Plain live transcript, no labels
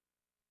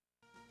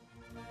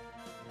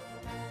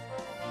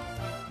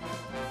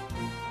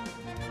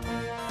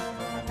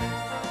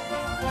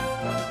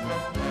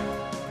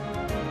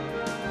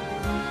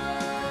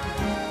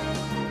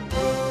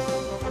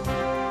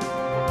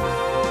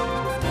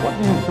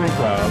do you think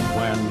of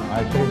when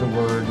I say the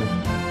word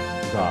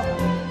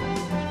God?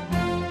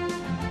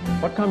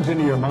 What comes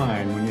into your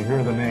mind when you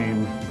hear the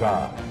name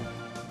God?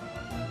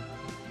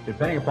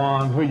 Depending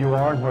upon who you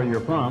are and where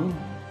you're from,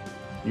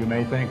 you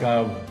may think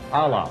of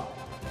Allah.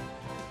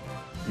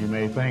 You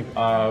may think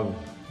of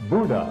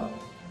Buddha.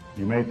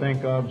 You may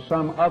think of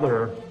some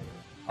other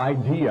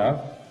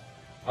idea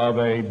of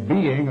a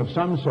being of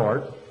some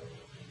sort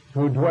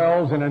who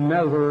dwells in a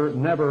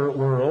never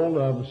world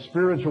of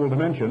spiritual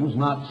dimensions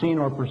not seen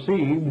or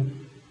perceived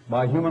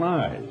by human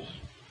eyes.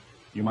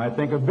 You might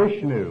think of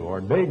Vishnu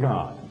or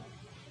Dagon.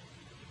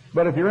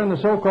 But if you're in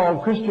the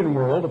so-called Christian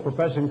world of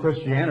professing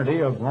Christianity,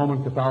 of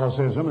Roman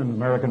Catholicism and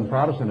American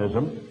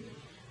Protestantism,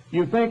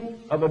 you think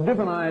of a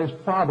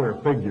divinized father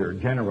figure,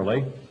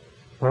 generally,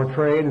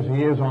 portrayed as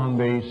he is on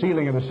the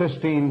ceiling of the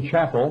Sistine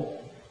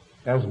Chapel,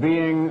 as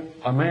being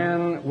a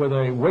man with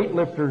a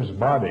weightlifter's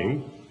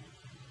body,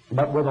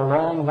 but with a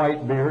long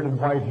white beard and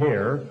white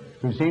hair,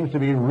 who seems to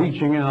be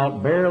reaching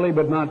out, barely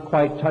but not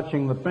quite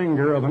touching the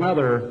finger of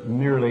another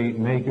nearly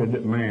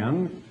naked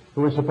man,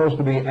 who is supposed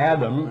to be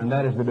Adam, and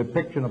that is the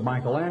depiction of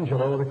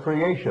Michelangelo, the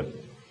creation.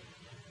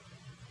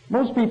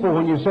 Most people,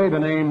 when you say the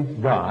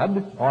name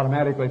God,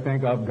 automatically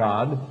think of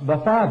God the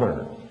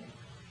Father.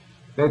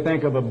 They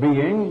think of a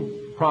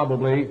being,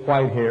 probably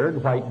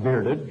white-haired,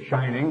 white-bearded,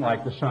 shining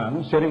like the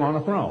sun, sitting on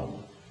a throne.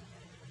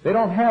 They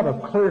don't have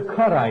a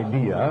clear-cut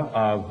idea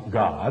of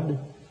God,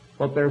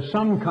 but there's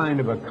some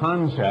kind of a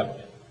concept.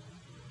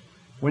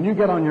 When you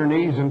get on your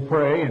knees and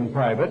pray in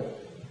private,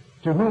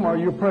 to whom are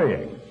you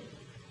praying?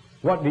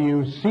 What do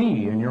you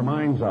see in your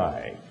mind's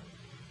eye?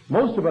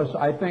 Most of us,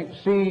 I think,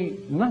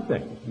 see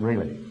nothing,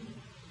 really.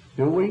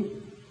 Do we?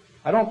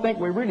 I don't think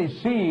we really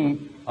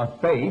see a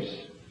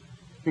face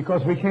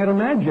because we can't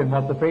imagine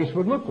what the face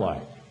would look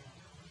like.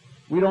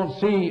 We don't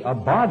see a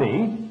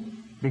body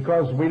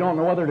because we don't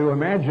know whether to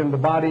imagine the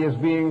body as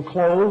being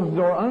clothed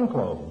or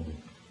unclothed.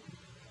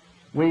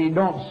 We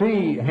don't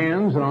see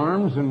hands and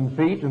arms and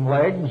feet and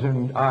legs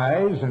and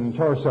eyes and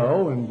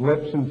torso and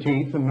lips and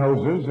teeth and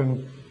noses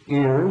and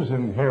ears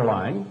and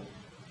hairline,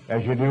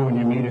 as you do when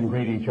you meet and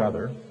greet each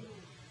other.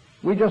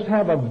 We just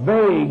have a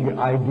vague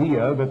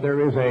idea that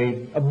there is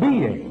a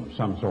being of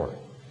some sort,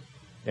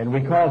 and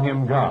we call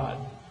him God.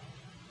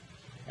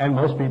 And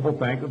most people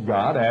think of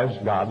God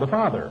as God the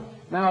Father.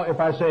 Now, if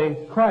I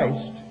say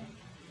Christ,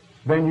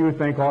 then you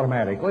think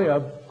automatically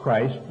of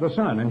Christ the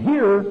Son. And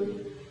here,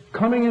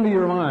 coming into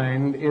your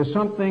mind, is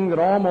something that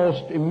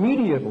almost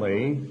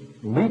immediately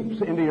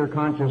leaps into your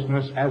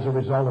consciousness as a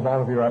result of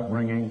all of your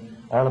upbringing,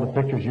 all of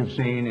the pictures you've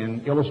seen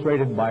in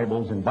illustrated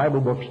Bibles, in Bible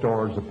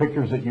bookstores, the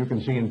pictures that you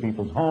can see in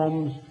people's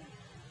homes,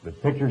 the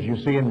pictures you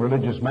see in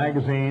religious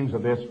magazines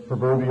of this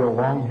proverbial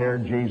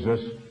long-haired Jesus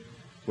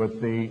with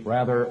the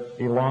rather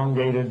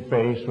elongated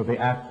face, with the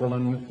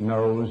aquiline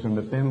nose and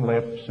the thin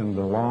lips and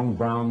the long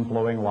brown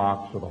flowing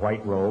locks with a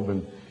white robe.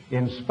 And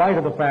in spite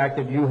of the fact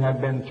that you have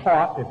been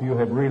taught, if you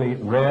have really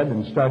read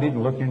and studied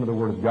and looked into the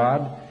Word of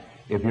God,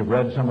 if you've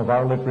read some of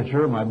our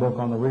literature, my book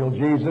on the real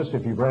Jesus,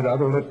 if you've read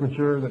other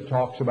literature that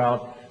talks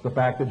about the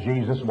fact that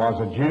Jesus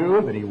was a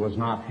Jew, that he was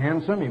not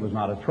handsome, he was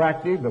not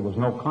attractive, there was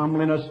no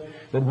comeliness,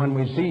 that when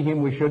we see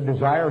him we should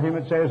desire him,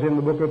 it says in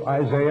the book of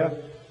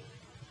Isaiah,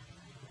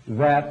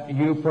 that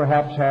you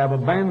perhaps have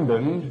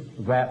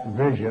abandoned that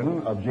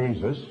vision of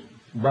Jesus,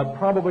 but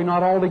probably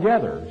not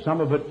altogether.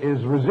 Some of it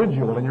is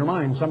residual in your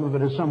mind. Some of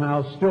it is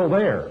somehow still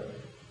there.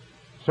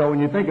 So when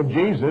you think of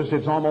Jesus,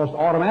 it's almost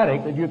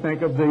automatic that you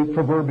think of the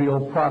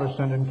proverbial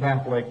Protestant and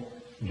Catholic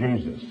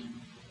Jesus.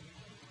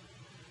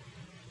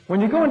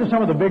 When you go into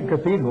some of the big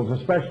cathedrals,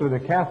 especially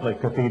the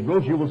Catholic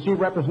cathedrals, you will see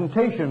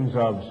representations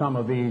of some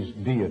of these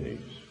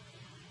deities.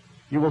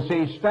 You will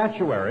see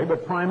statuary,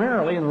 but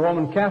primarily in the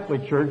Roman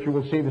Catholic Church you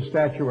will see the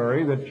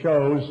statuary that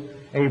shows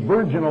a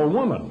virginal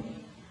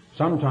woman.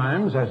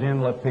 Sometimes, as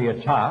in La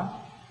Pietà,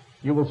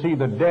 you will see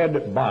the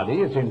dead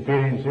body, it's in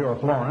Firenze or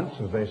Florence,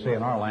 as they say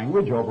in our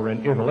language, over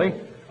in Italy,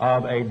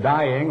 of a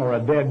dying or a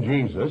dead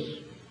Jesus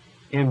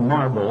in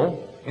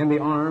marble in the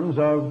arms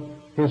of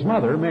his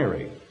mother,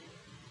 Mary.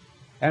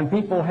 And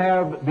people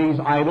have these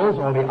idols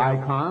or the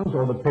icons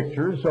or the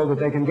pictures so that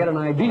they can get an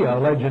idea,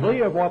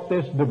 allegedly, of what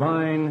this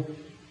divine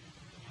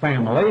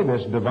family,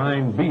 this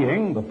divine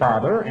being, the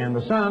Father and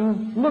the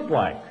Son, look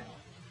like.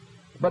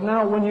 But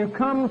now when you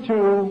come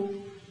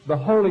to the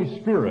Holy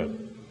Spirit,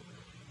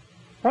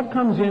 what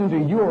comes into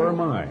your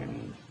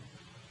mind?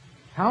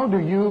 How do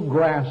you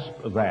grasp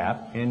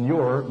that in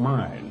your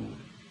mind?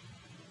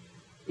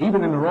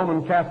 Even in the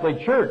Roman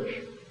Catholic Church,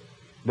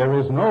 there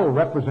is no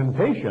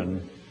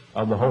representation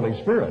of the Holy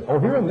Spirit. Oh,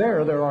 here and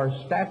there are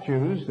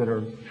statues that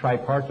are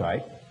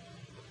tripartite.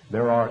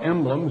 There are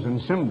emblems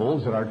and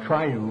symbols that are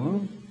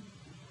triune.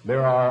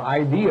 There are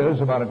ideas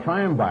about a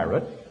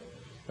triumvirate,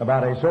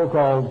 about a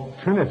so-called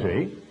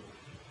Trinity,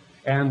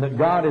 and that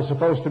God is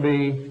supposed to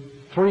be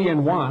three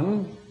in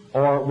one,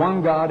 or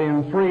one God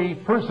in three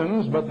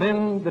persons, but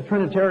then the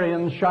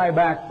Trinitarians shy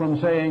back from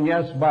saying,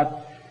 yes,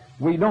 but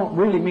we don't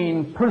really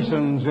mean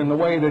persons in the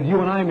way that you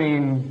and I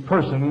mean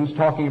persons,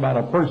 talking about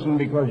a person,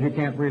 because you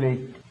can't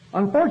really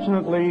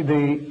Unfortunately,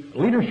 the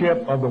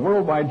leadership of the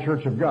Worldwide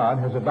Church of God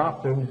has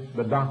adopted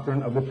the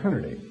doctrine of the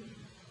Trinity.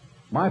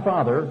 My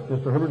father,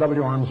 Mr. Herbert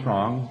W.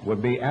 Armstrong,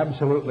 would be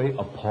absolutely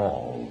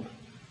appalled.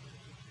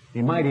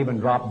 He might even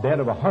drop dead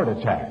of a heart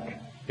attack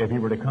if he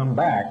were to come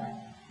back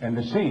and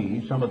to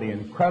see some of the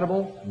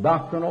incredible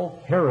doctrinal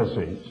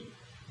heresies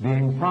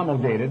being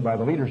promulgated by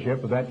the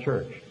leadership of that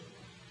church,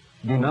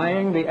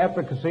 denying the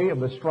efficacy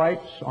of the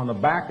stripes on the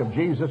back of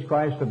Jesus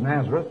Christ of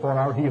Nazareth for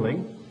our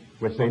healing,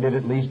 which they did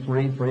at least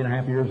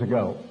 3.5 years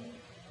ago,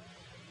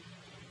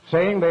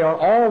 saying they are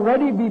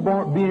already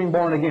being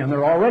born again.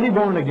 They're already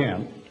born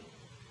again.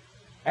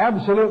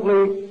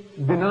 Absolutely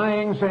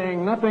denying,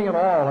 saying nothing at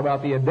all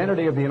about the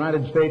identity of the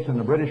United States and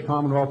the British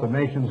Commonwealth of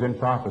Nations in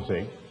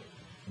prophecy,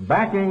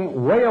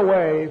 backing way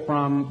away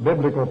from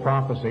biblical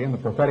prophecy and the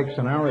prophetic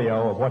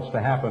scenario of what's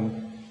to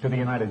happen to the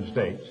United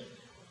States.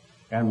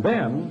 And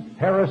then,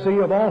 heresy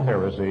of all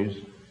heresies,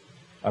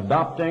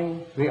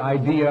 adopting the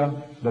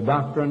idea, the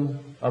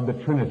doctrine of the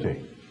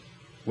Trinity,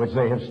 which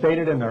they have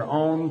stated in their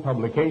own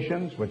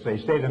publications, which they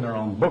state in their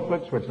own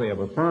booklets, which they have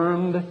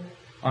affirmed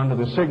under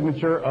the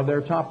signature of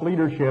their top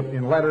leadership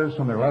in letters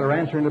from their letter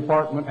answering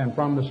department and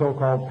from the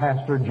so-called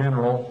Pastor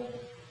General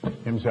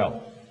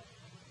himself.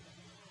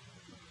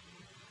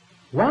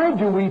 Why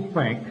do we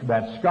think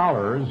that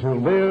scholars who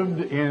lived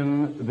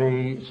in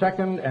the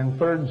 2nd and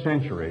 3rd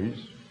centuries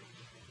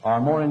are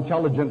more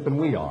intelligent than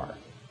we are?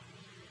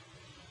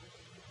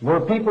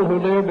 Were people who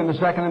lived in the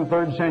 2nd and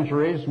 3rd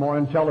centuries more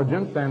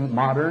intelligent than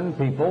modern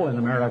people in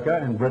America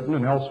and Britain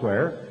and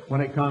elsewhere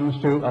when it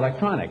comes to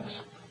electronics?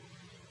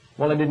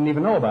 Well, they didn't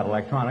even know about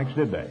electronics,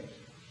 did they?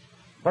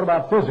 What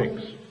about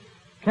physics,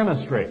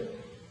 chemistry,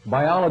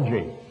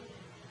 biology,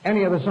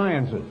 any of the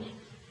sciences?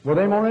 Were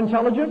they more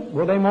intelligent?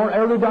 Were they more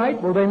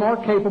erudite? Were they more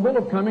capable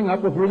of coming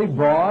up with really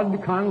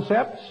broad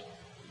concepts?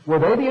 Were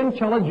they the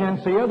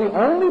intelligentsia, the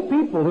only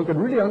people who could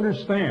really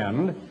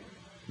understand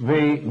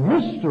the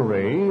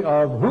mystery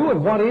of who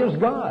and what is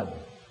God?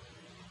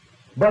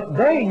 But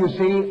they, you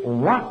see,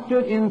 locked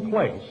it in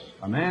place.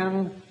 A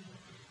man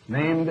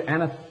named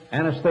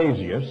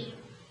Anastasius,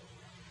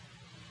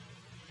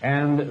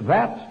 and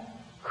that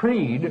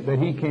creed that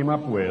he came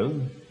up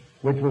with,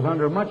 which was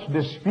under much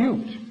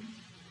dispute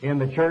in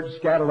the church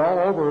scattered all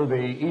over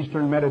the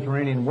eastern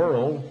Mediterranean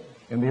world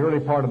in the early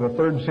part of the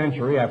 3rd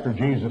century after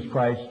Jesus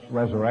Christ's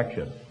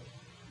resurrection,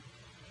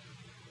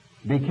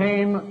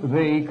 became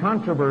the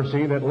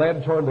controversy that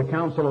led toward the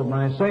Council of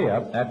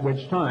Nicaea, at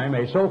which time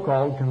a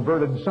so-called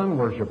converted sun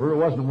worshiper, who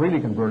wasn't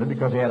really converted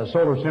because he had a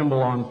solar symbol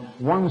on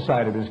one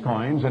side of his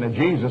coins and a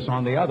Jesus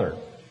on the other,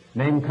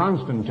 named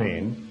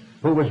Constantine,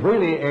 who was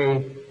really a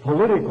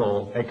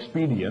political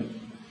expedient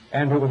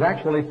and who was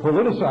actually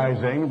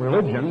politicizing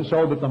religion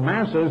so that the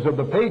masses of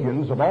the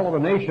pagans of all of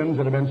the nations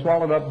that had been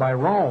swallowed up by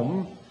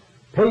Rome,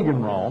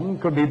 pagan Rome,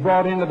 could be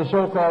brought into the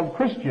so-called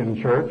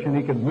Christian church, and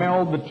he could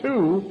meld the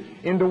two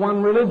into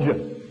one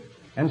religion.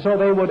 And so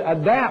they would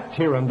adapt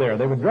here and there.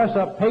 They would dress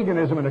up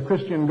paganism in a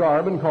Christian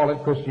garb and call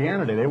it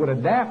Christianity. They would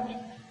adapt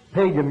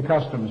pagan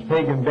customs,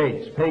 pagan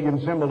dates, pagan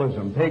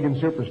symbolism, pagan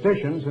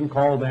superstitions, and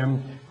call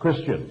them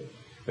Christian.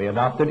 They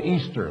adopted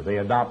Easter. They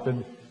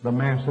adopted the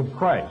Mass of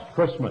Christ,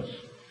 Christmas.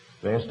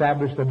 They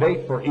established a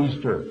date for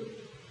Easter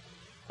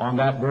on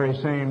that very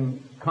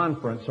same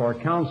conference or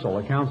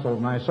council, the Council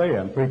of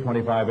Nicaea in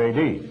 325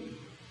 A.D.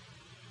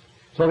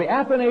 So the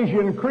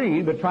Athanasian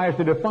Creed that tries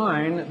to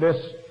define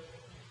this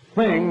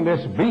thing,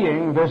 this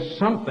being, this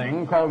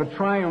something called a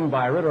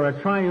triumvirate or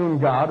a triune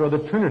God or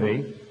the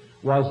Trinity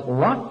was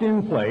locked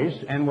in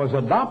place and was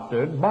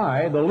adopted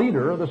by the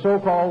leader of the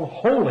so-called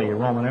Holy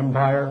Roman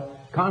Empire,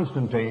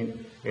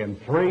 Constantine, in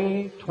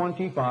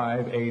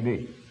 325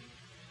 A.D.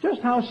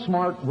 Just how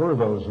smart were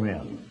those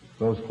men,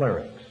 those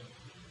clerics?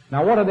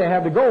 Now, what did they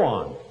have to go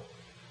on?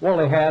 Well,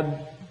 they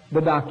had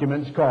the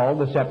documents called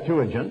the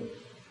Septuagint.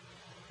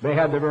 They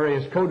had the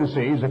various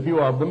codices, a few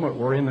of them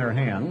were in their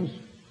hands,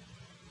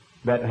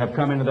 that have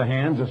come into the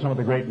hands of some of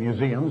the great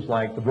museums,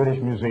 like the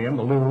British Museum,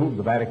 the Louvre,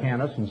 the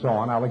Vaticanus, and so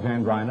on,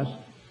 Alexandrinus,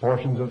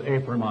 portions of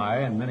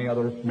Ephraimi, and many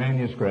other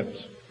manuscripts.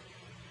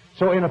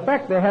 So, in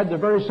effect, they had the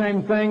very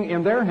same thing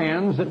in their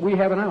hands that we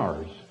have in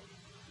ours.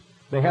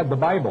 They had the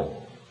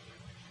Bible.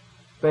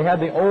 They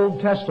had the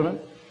Old Testament,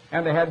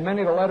 and they had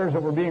many of the letters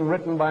that were being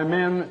written by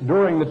men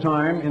during the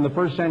time in the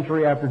 1st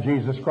century after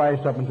Jesus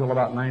Christ up until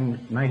about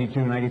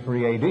 92,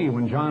 93 A.D.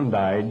 when John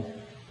died,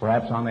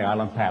 perhaps on the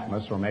island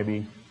Patmos or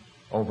maybe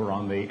over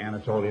on the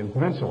Anatolian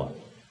Peninsula.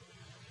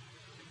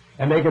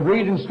 And they could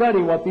read and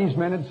study what these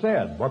men had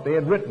said, what they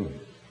had written.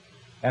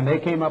 And they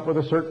came up with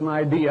a certain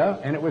idea,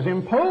 and it was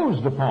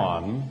imposed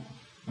upon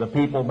the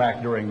people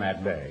back during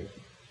that day.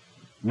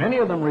 Many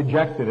of them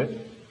rejected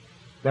it.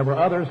 There were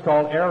others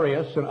called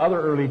Arius and other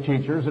early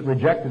teachers that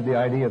rejected the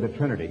idea of the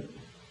Trinity.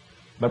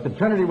 But the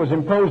Trinity was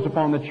imposed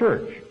upon the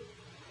church.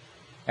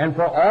 And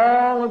for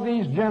all of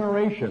these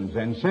generations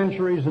and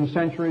centuries and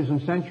centuries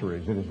and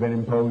centuries, it has been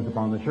imposed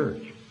upon the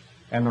church.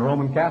 And the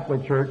Roman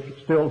Catholic Church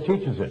still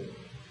teaches it.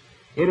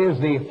 It is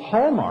the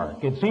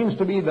hallmark. It seems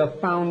to be the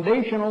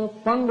foundational,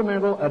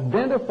 fundamental,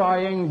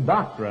 identifying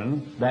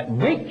doctrine that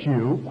makes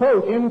you,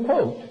 quote, in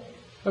quote,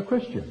 a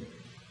Christian.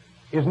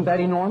 Isn't that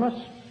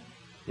enormous?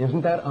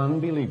 Isn't that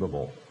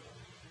unbelievable?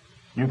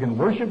 You can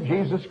worship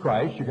Jesus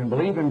Christ. You can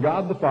believe in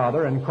God the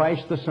Father and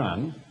Christ the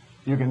Son.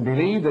 You can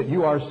believe that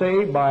you are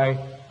saved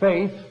by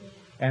faith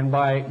and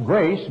by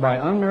grace, by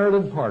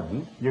unmerited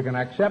pardon. You can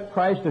accept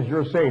Christ as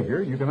your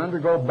Savior. You can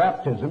undergo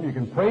baptism. You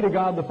can pray to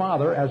God the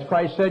Father as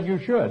Christ said you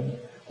should.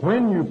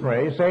 When you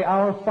pray, say,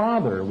 Our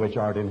Father which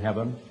art in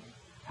heaven,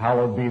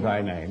 hallowed be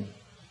thy name.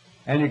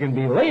 And you can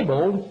be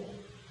labeled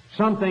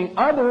something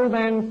other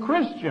than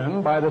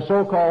Christian by the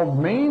so-called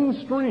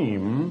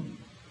mainstream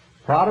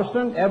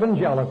Protestant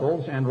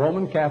evangelicals and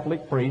Roman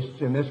Catholic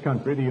priests in this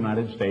country, the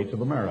United States of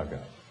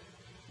America.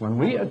 When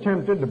we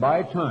attempted to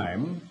buy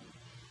time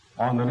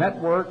on the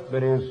network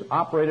that is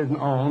operated and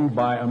owned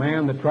by a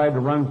man that tried to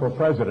run for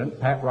president,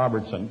 Pat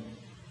Robertson,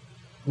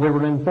 we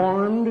were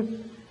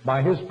informed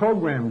by his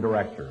program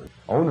director,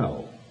 oh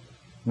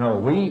no,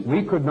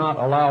 we could not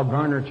allow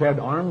Garner Ted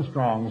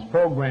Armstrong's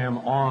program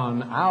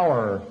on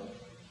our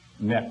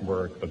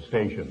network of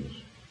stations,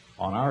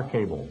 on our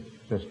cable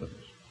systems.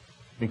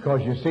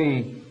 Because, you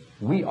see,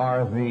 we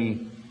are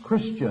the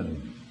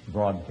Christian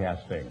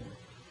Broadcasting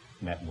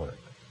Network,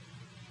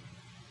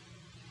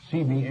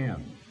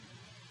 CBN.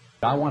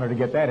 I wanted to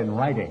get that in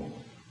writing.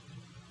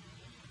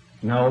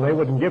 No, they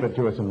wouldn't give it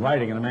to us in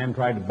writing, and the man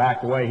tried to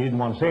back away. He didn't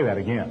want to say that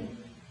again.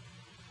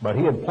 But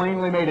he had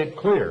plainly made it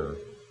clear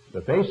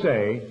that they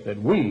say that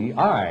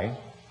I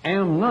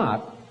am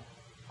not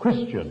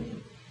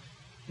Christian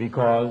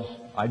because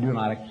I do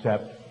not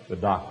accept the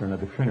doctrine of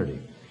the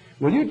Trinity.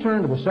 Will you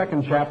turn to the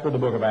 2nd chapter of the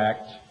book of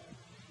Acts?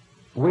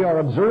 We are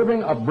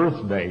observing a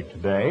birthday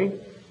today,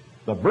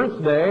 the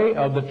birthday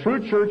of the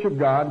true church of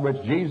God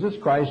which Jesus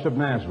Christ of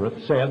Nazareth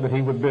said that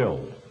he would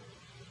build.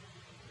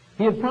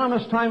 He had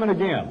promised time and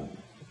again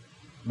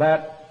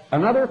that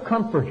another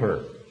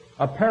comforter,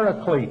 a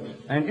paraclete,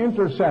 an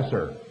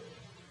intercessor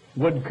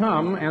would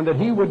come, and that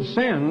he would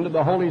send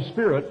the Holy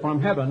Spirit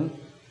from heaven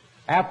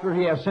after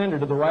he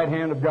ascended to the right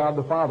hand of God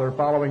the Father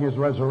following his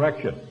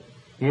resurrection.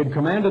 He had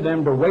commanded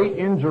them to wait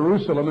in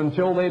Jerusalem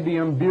until they be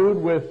imbued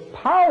with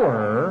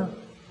power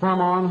from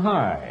on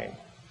high.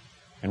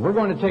 And we're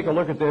going to take a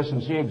look at this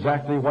and see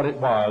exactly what it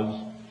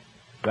was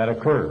that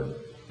occurred.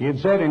 He had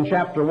said in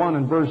chapter 1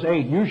 and verse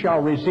 8, You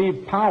shall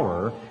receive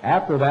power,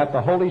 after that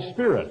the Holy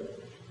Spirit.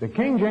 The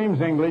King James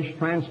English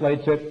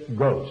translates it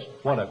ghost.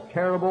 What a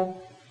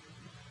terrible,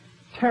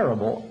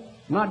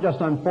 not just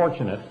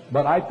unfortunate,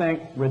 but I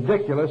think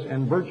ridiculous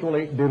and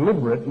virtually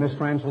deliberate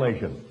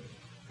mistranslation.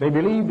 They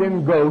believed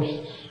in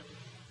ghosts,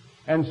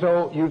 and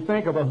so you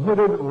think of a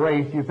hooded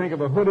wraith, you think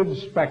of a hooded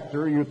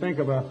specter, you think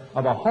of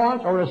a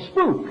haunt or a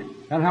spook,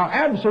 and how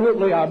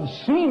absolutely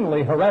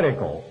obscenely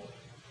heretical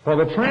for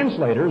the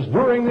translators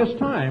during this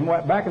time,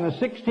 back in the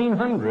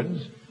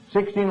 1600s,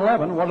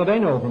 1611, what do they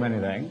know from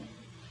anything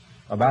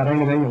about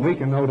anything that we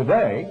can know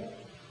today?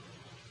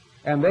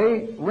 And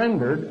they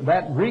rendered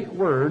that Greek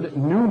word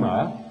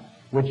pneuma,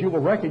 which you will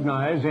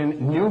recognize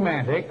in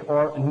pneumatic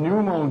or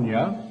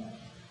pneumonia,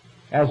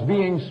 as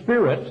being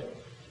spirit,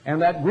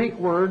 and that Greek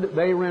word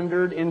they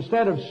rendered,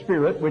 instead of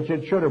spirit, which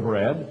it should have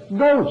read,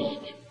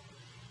 ghost.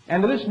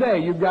 And to this day,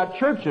 you've got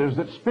churches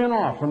that spin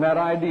off from that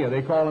idea.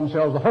 They call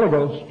themselves the Holy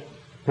Ghost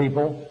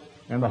people,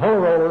 and the Holy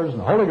Rollers, and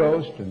the Holy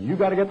Ghost, and you've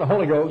got to get the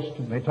Holy Ghost,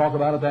 and they talk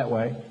about it that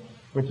way,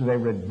 which is a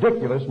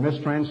ridiculous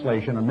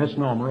mistranslation, a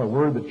misnomer, a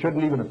word that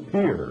shouldn't even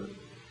appear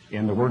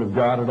in the Word of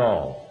God at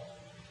all.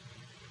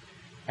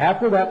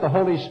 After that, the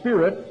Holy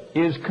Spirit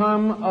is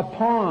come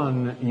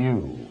upon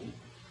you.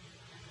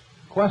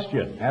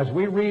 Question, as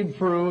we read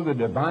through the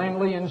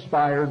divinely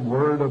inspired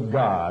Word of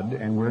God,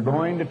 and we're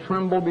going to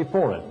tremble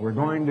before it, we're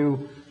going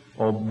to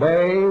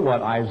obey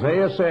what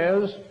Isaiah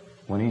says,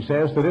 when he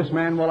says, To this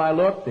man will I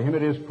look, to him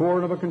it is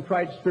poor and of a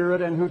contrite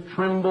spirit, and who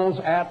trembles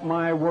at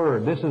my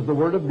word. This is the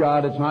Word of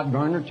God. It's not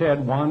Garner Ted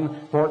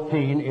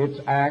 1:14, it's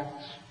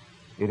Acts.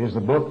 It is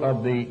the book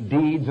of the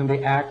deeds and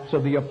the acts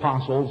of the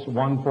apostles,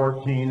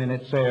 1:14, and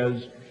it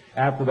says,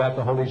 after that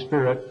the Holy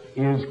Spirit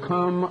is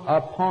come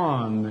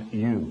upon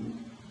you.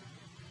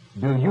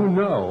 Do you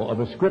know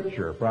of a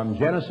scripture from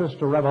Genesis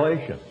to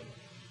Revelation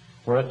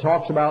where it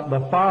talks about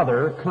the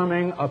Father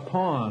coming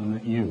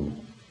upon you,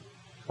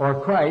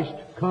 or Christ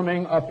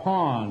coming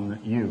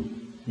upon you?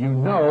 You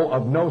know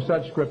of no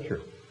such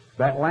scripture.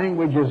 That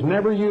language is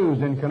never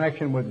used in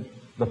connection with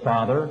the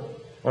Father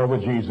or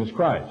with Jesus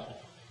Christ.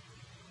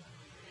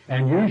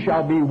 And you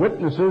shall be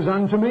witnesses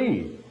unto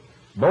me,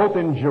 both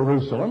in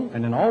Jerusalem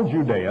and in all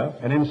Judea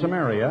and in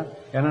Samaria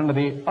and unto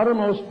the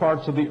uttermost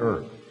parts of the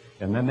earth.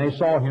 And then they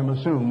saw him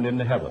assumed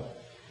into heaven.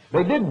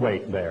 They did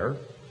wait there.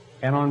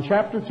 And on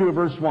chapter 2,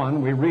 verse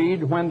 1, we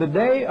read, When the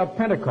day of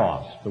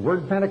Pentecost, the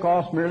word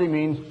Pentecost merely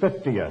means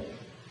 50th.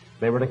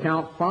 They were to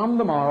count from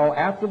the morrow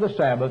after the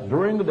Sabbath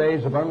during the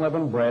days of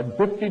unleavened bread,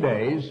 50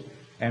 days,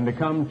 and to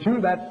come to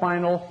that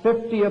final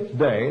 50th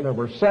day. There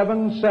were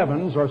 7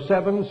 sevens or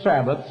 7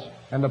 Sabbaths,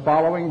 and the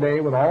following day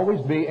would always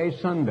be a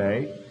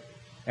Sunday.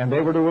 and they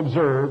were to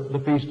observe the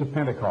Feast of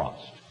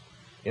Pentecost.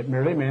 It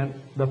merely meant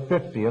the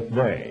 50th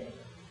day.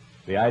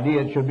 The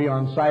idea it should be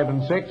on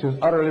 5/6 is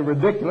utterly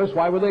ridiculous.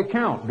 Why would they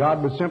count?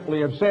 God would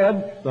simply have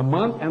said the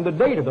month and the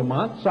date of the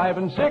month,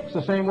 5/6,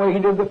 the same way He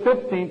did the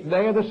 15th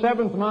day of the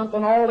 7th month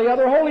and all the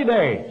other holy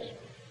days.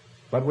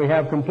 But we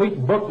have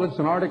complete booklets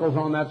and articles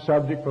on that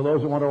subject for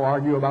those who want to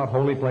argue about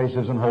holy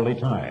places and holy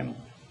time.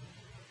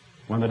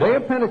 When the day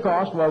of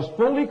Pentecost was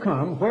fully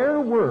come,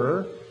 where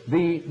were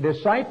the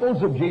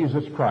disciples of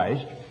Jesus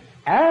Christ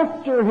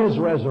after His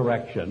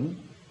resurrection,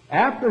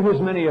 after His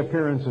many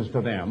appearances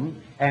to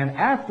them, and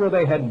after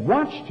they had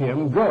watched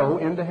Him go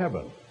into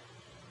heaven?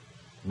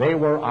 They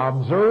were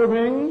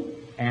observing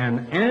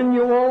an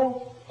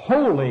annual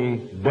holy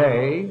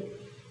day,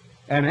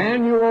 an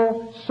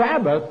annual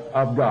Sabbath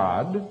of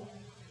God,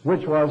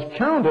 which was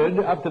counted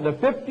up to the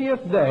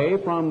 50th day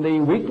from the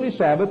weekly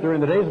Sabbath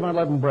during the days of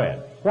unleavened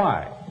bread.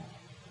 Why?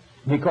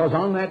 Because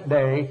on that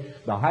day,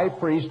 the high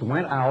priest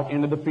went out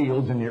into the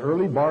fields in the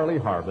early barley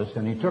harvest,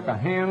 and he took a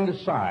hand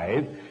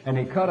scythe, and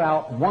he cut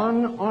out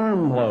 1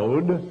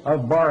 armload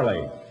of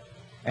barley,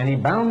 and he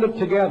bound it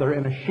together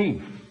in a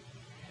sheaf,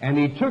 and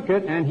he took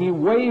it and he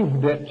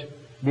waved it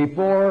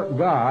before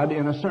God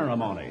in a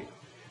ceremony.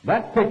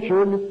 That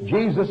pictured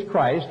Jesus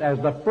Christ as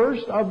the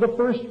first of the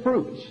first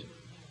fruits.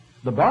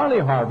 The barley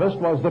harvest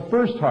was the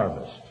first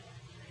harvest.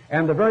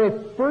 And the very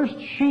first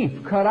sheaf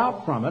cut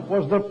out from it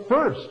was the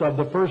first of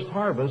the first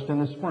harvest in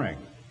the spring.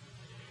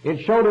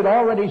 It showed it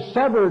already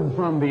severed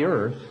from the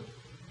earth,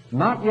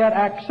 not yet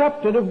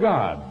accepted of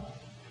God.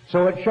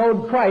 So it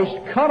showed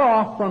Christ cut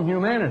off from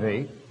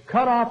humanity,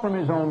 cut off from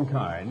His own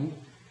kind,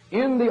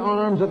 in the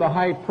arms of the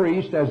high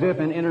priest as if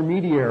an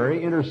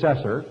intermediary,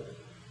 intercessor,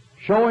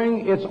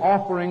 showing its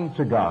offering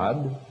to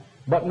God,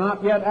 but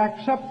not yet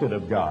accepted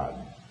of God.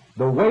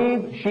 The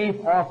waved sheaf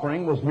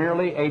offering was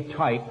merely a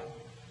type,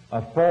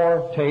 a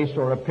foretaste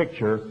or a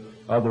picture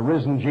of the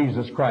risen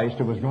Jesus Christ,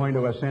 who was going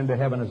to ascend to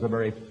heaven as the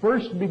very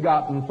first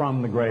begotten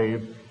from the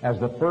grave, as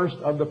the first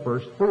of the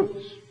first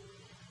fruits.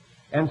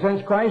 And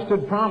since Christ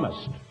had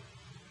promised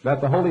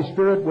that the Holy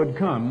Spirit would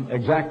come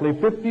exactly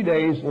 50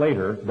 days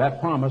later, that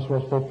promise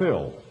was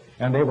fulfilled.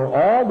 And they were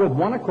all with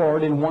one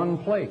accord in one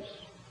place.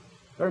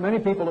 There are many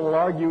people who will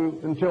argue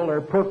until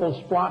they're purple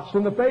spots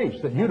in the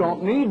face that you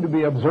don't need to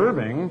be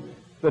observing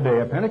the day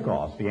of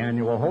Pentecost, the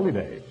annual holy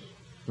days.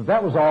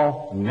 That was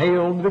all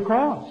nailed to the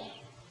cross.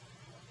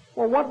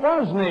 Well, what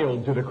was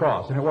nailed to the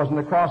cross? And it wasn't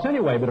a cross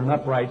anyway, but an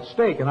upright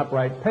stake, an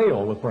upright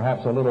pale with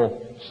perhaps a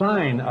little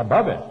sign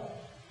above it.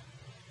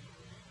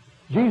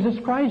 Jesus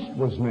Christ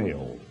was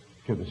nailed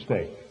to the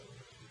stake.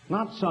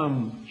 Not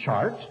some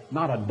chart,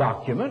 not a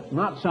document,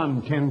 not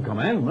some 10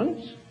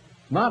 commandments,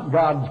 not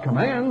God's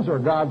commands or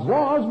God's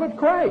laws, but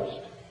Christ.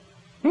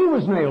 He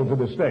was nailed to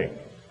the stake.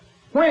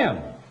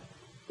 When?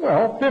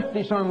 Well,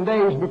 50-some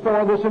days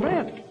before this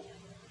event.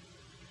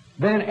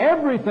 Then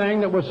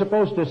everything that was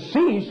supposed to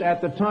cease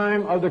at the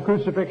time of the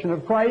crucifixion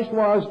of Christ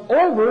was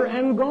over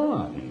and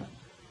gone.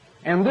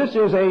 And this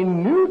is a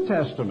New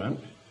Testament,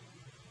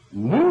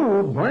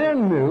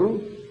 brand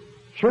new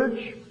church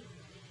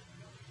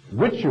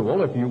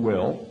ritual, if you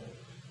will,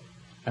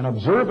 an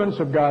observance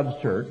of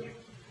God's church,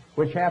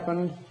 which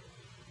happened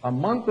a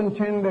month and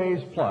 10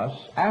 days plus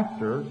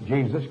after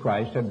Jesus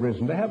Christ had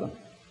risen to heaven.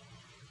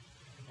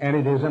 And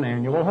it is an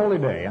annual holy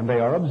day, and they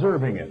are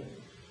observing it.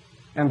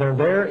 And they're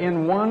there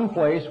in one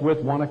place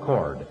with one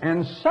accord.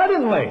 And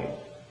suddenly,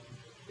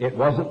 it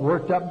wasn't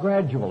worked up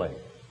gradually.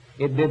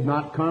 It did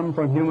not come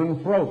from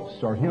human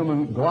throats or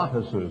human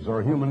glottises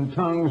or human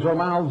tongues or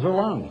mouths or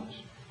lungs.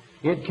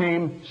 It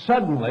came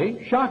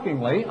suddenly,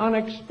 shockingly,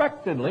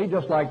 unexpectedly,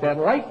 just like that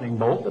lightning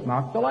bolt that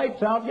knocked the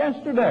lights out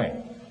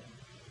yesterday.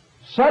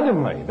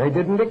 Suddenly, they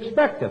didn't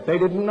expect it. They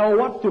didn't know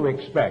what to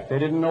expect. They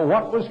didn't know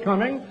what was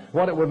coming,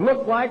 what it would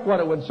look like, what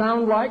it would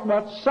sound like,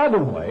 but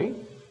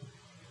suddenly,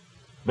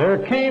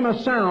 there came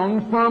a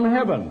sound from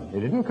heaven.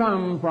 It didn't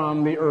come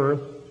from the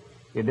earth.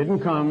 It didn't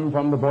come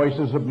from the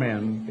voices of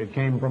men. It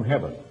came from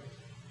heaven.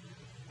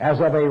 As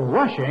of a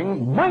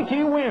rushing,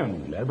 mighty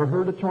wind. Ever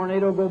heard a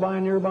tornado go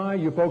by nearby?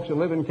 You folks that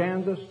live in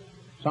Kansas?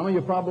 Some of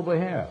you probably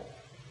have.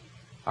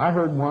 I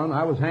heard one.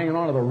 I was hanging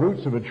onto the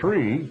roots of a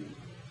tree,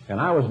 and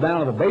I was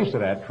down at the base of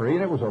that tree,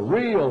 and it was a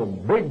real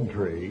big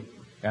tree.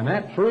 And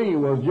that tree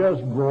was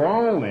just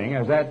groaning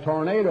as that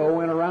tornado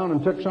went around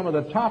and took some of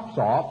the tops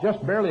off,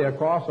 just barely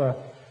across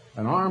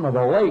an arm of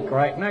the lake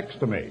right next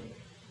to me.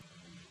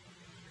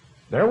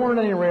 There weren't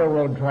any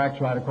railroad tracks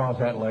right across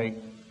that lake,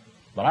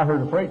 but I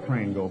heard a freight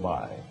train go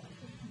by.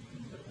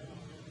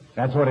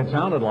 That's what it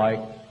sounded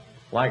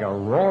like a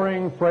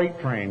roaring freight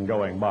train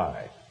going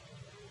by.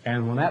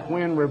 And when that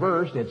wind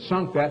reversed, it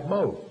sunk that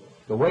boat.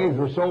 The waves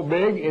were so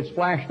big, it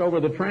splashed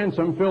over the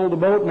transom, filled the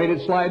boat, made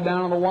it slide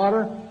down in the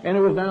water, and it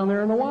was down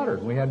there in the water.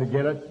 We had to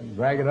get it,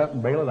 drag it up,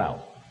 and bail it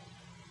out.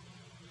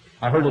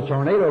 I heard a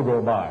tornado go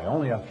by,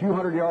 only a few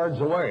hundred yards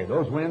away.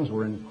 Those winds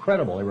were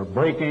incredible. They were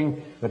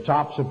breaking the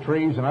tops of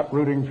trees and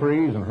uprooting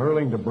trees and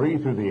hurling debris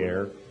through the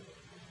air.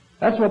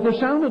 That's what this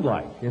sounded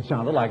like. It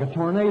sounded like a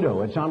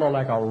tornado. It sounded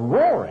like a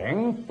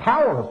roaring,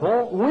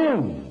 powerful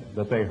wind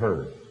that they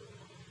heard.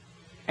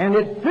 And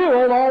it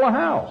filled all the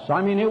house.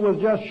 I mean, it was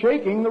just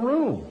shaking the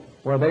room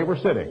where they were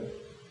sitting.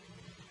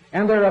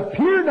 And there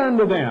appeared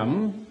unto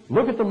them,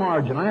 look at the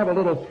margin. I have a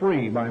little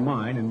 3 by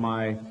mine in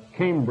my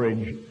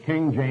Cambridge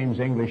King James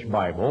English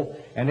Bible,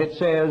 and it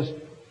says,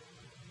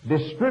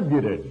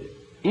 distributed,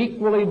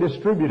 equally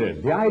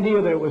distributed. The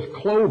idea that it was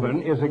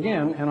cloven is,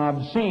 again, an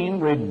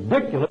obscene,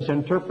 ridiculous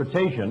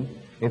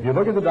interpretation. If you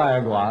look at the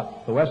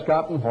Diaglott, the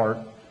Westcott and Hort,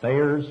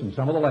 Thayer's, and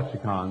some of the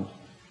lexicons,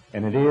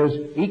 and it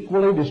is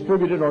equally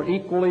distributed or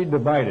equally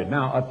divided.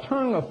 Now, a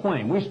tongue of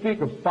flame, we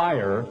speak of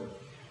fire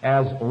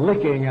as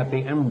licking at the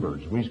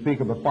embers. We speak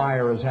of a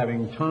fire as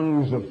having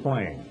tongues of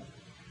flame.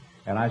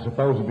 And I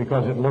suppose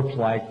because it looks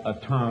like a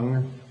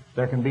tongue,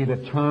 there can be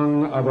the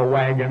tongue of a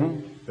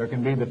wagon, there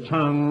can be the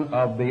tongue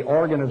of the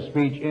organ of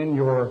speech in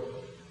your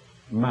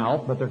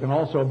mouth, but there can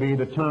also be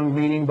the tongue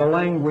meaning the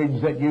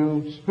language that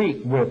you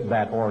speak with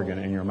that organ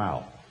in your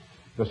mouth.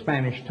 The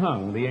Spanish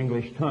tongue, the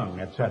English tongue,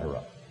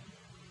 etc.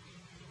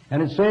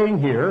 And it's saying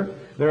here,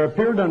 there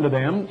appeared unto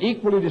them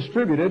equally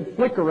distributed,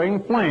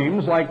 flickering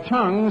flames like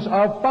tongues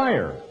of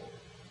fire.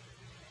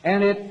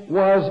 And it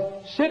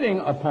was sitting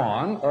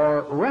upon,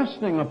 or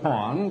resting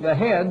upon, the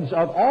heads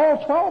of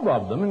all 12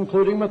 of them,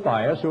 including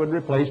Matthias, who had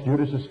replaced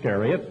Judas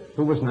Iscariot,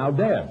 who was now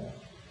dead.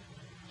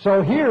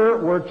 So here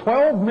were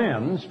 12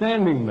 men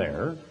standing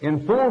there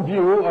in full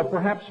view of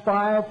perhaps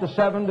 5 to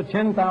 7 to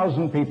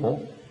 10,000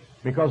 people,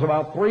 because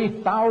about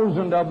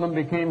 3,000 of them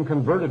became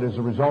converted as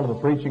a result of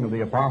the preaching of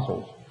the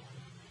apostles.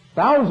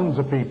 Thousands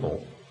of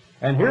people.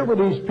 And here were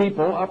these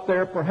people up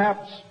there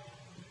perhaps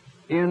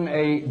in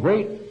a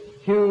great,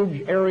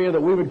 huge area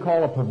that we would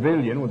call a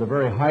pavilion with a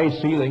very high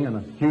ceiling and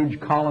a huge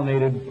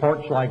colonnaded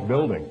porch-like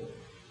building.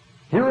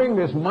 Hearing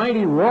this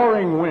mighty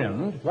roaring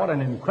wind, what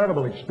an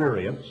incredible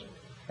experience,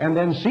 and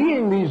then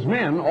seeing these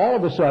men all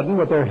of a sudden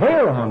with their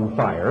hair on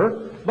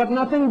fire, but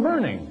nothing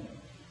burning.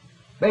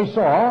 They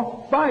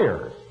saw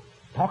fire.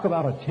 Talk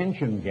about a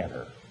attention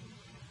getter.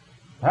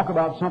 Talk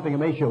about something that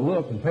makes you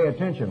look and pay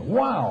attention.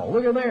 Wow,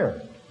 look at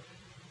there.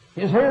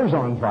 His hair's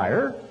on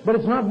fire, but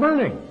it's not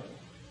burning.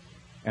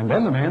 And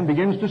then the man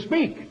begins to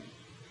speak.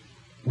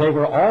 They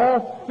were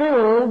all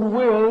filled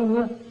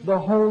with the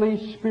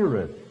Holy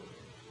Spirit.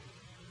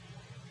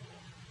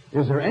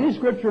 Is there any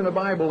scripture in the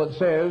Bible that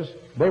says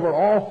they were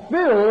all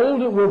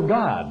filled with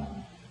God?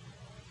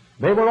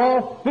 They were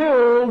all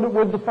filled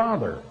with the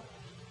Father.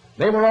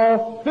 They were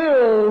all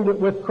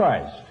filled with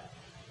Christ.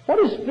 What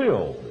is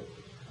filled?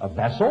 A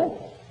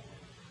vessel?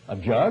 A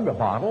jug, a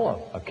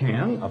bottle, a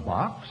can, a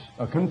box,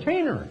 a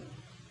container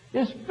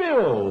is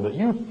filled.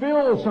 You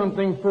fill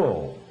something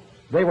full.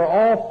 They were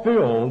all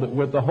filled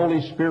with the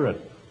Holy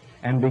Spirit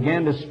and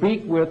began to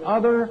speak with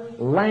other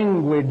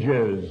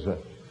languages.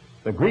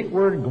 The Greek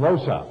word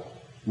glossa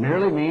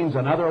merely means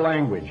another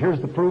language.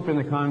 Here's the proof in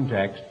the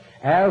context.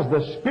 As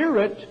the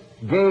Spirit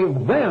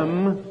gave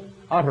them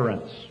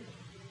utterance,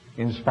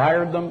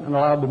 inspired them and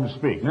allowed them to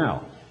speak.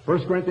 Now,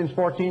 1 Corinthians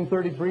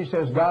 14:33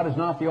 says, God is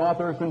not the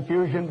author of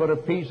confusion, but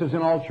of peace as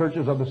in all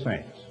churches of the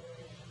saints.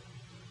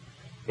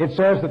 It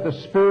says that the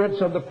spirits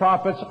of the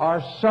prophets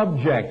are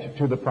subject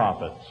to the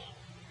prophets.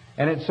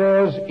 And it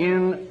says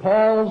in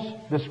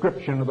Paul's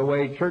description of the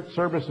way church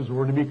services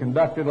were to be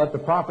conducted, let the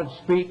prophets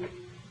speak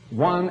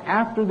one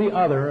after the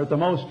other, at the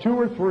most 2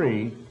 or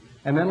 3,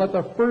 and then let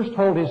the first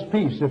hold his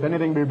peace, if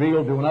anything be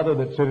revealed to another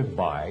that sitteth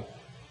by.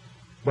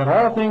 But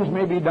all things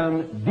may be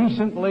done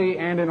decently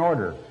and in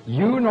order.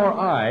 You nor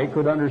I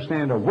could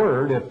understand a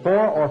word if 4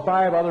 or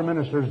 5 other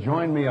ministers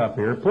joined me up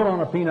here, put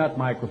on a peanut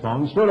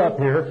microphone, stood up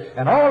here,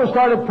 and all of us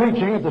started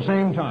preaching at the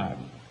same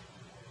time.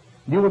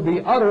 You would be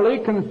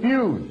utterly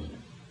confused.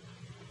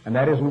 And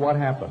that isn't what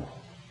happened.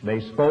 They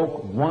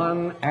spoke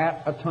one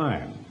at a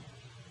time.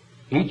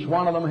 Each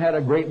one of them had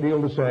a great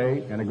deal to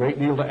say and a great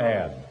deal to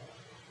add.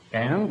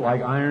 And,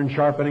 like iron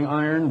sharpening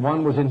iron,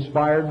 one was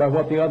inspired by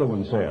what the other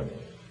one said.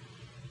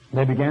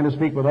 They began to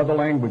speak with other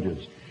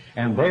languages.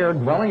 And there,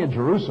 dwelling in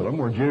Jerusalem,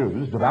 were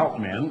Jews, devout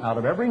men, out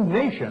of every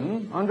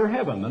nation under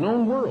heaven, the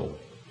known world.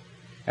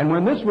 And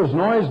when this was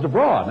noised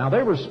abroad, now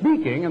they were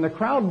speaking, and the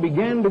crowd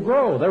began to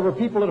grow. There were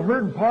people that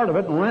heard part of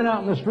it and ran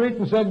out in the street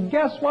and said,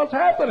 guess what's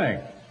happening?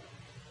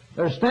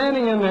 They're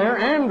standing in there.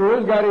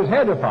 Andrew's got his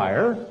head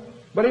afire,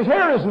 but his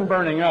hair isn't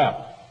burning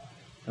up.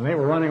 And they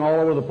were running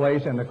all over the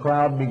place, and the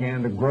crowd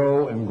began to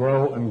grow and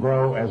grow and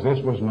grow as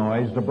this was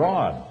noised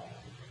abroad.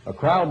 A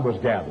crowd was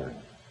gathered.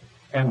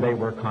 And they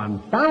were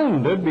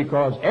confounded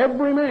because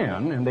every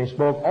man, and they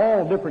spoke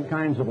all different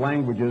kinds of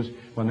languages,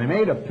 when they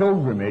made a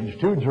pilgrimage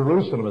to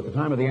Jerusalem at the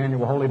time of the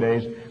annual holy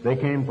days, they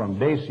came from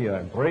Dacia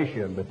and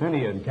Thracia and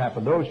Bithynia and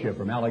Cappadocia,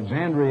 from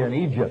Alexandria in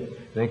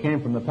Egypt. They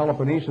came from the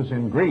Peloponnesus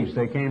in Greece.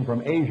 They came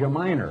from Asia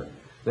Minor.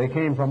 They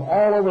came from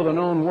all over the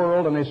known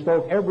world, and they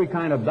spoke every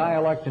kind of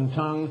dialect and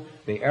tongue,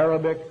 the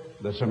Arabic,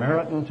 the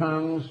Samaritan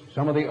tongues,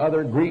 some of the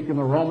other Greek and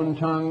the Roman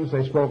tongues.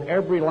 They spoke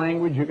every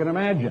language you can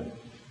imagine.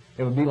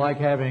 It would be like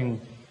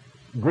having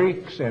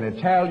Greeks and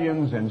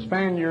Italians and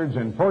Spaniards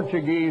and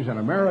Portuguese and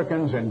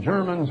Americans and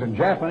Germans and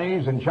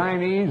Japanese and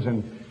Chinese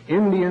and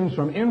Indians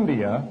from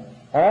India,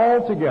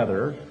 all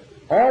together,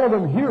 all of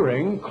them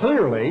hearing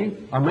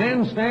clearly a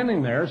man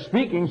standing there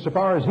speaking, so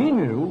far as he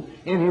knew,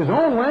 in his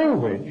own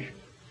language.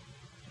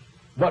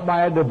 But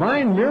by a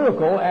divine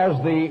miracle, as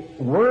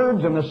the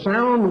words and the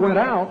sound went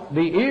out,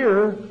 the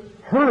ear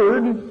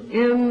heard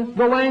in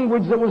the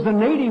language that was the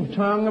native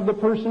tongue of the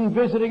person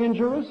visiting in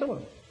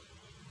Jerusalem.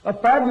 A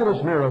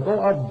fabulous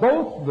miracle of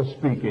both the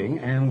speaking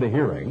and the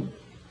hearing.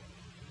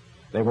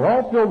 They were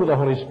all filled with the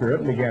Holy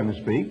Spirit and began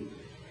to speak,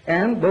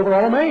 and they were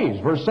all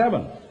amazed. Verse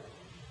 7,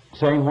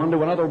 saying one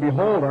to another,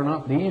 Behold, are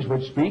not these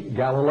which speak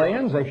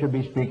Galileans? They should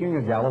be speaking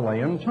a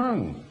Galilean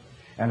tongue.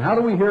 And how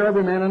do we hear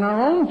every man in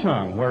our own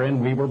tongue,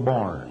 wherein we were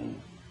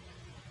born?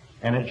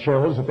 And it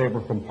shows that they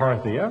were from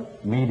Parthia,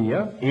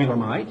 Media,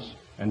 Elamites,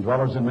 and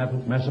dwellers in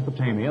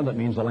Mesopotamia, that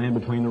means the land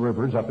between the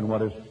rivers, up in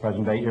what is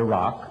present-day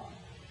Iraq,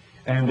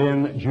 and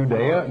in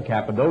Judea and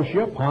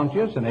Cappadocia,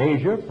 Pontus and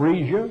Asia,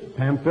 Phrygia,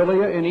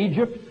 Pamphylia in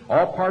Egypt,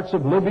 all parts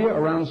of Libya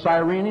around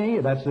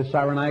Cyrene, that's the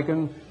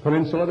Cyrenaican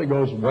peninsula that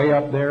goes way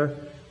up there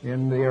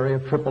in the area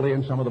of Tripoli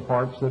and some of the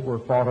parts that were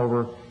fought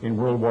over in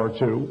World War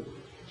II.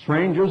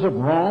 Strangers of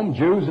Rome,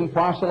 Jews and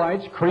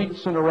proselytes,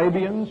 Cretes and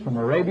Arabians, from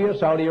Arabia,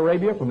 Saudi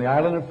Arabia, from the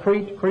island of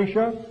Crete,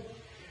 Cretia.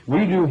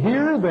 We do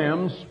hear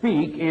them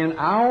speak in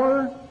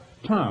our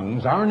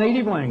tongues, our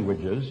native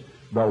languages,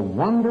 the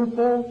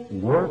wonderful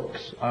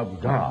works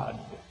of God.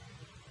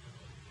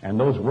 And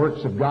those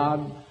works of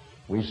God,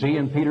 we see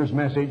in Peter's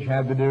message,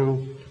 have to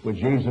do with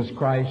Jesus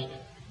Christ,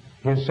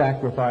 His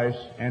sacrifice,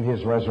 and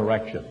His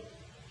resurrection.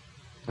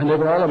 And they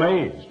were all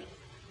amazed.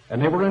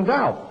 And they were in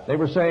doubt. They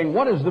were saying,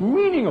 what is the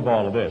meaning of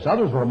all of this?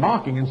 Others were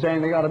mocking and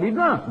saying they ought to be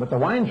drunk. But the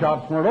wine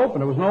shops weren't open.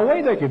 There was no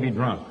way they could be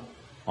drunk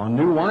on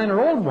new wine or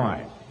old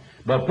wine.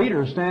 But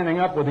Peter, standing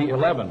up with the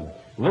 11,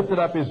 lifted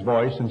up his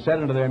voice and said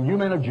unto them, You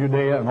men of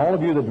Judea, and all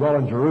of you that dwell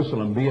in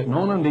Jerusalem, be it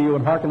known unto you,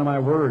 and hearken to my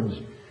words.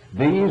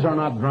 These are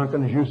not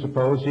drunken, as you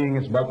suppose, seeing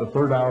it's about the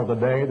third hour of the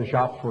day. The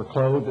shops were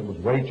closed. It was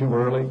way too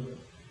early.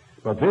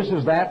 But this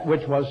is that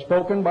which was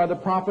spoken by the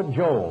prophet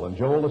Joel. In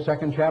Joel, the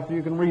 2nd chapter,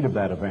 you can read of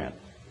that event.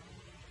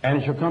 And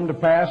it shall come to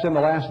pass in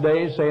the last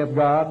days, saith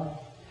God,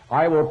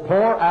 I will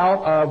pour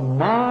out of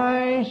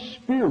my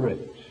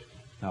Spirit.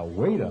 Now,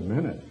 wait a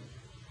minute.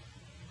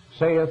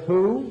 Saith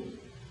who?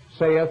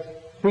 Saith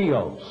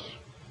Theos.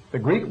 The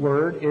Greek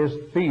word is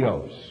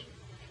Theos.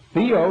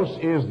 Theos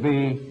is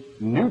the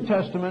New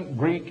Testament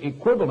Greek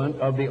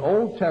equivalent of the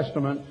Old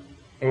Testament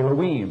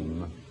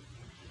Elohim.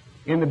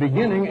 In the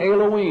beginning,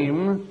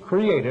 Elohim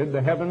created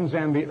the heavens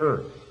and the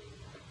earth.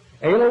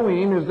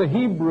 Elohim is the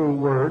Hebrew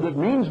word that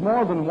means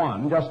more than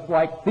one, just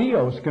like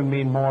Theos can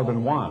mean more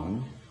than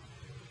one,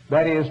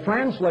 that is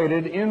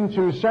translated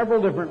into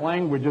several different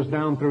languages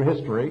down through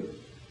history.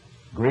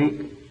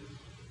 Greek,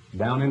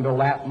 down into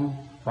Latin,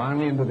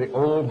 finally into the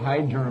Old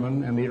High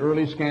German and the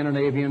early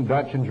Scandinavian,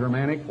 Dutch, and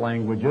Germanic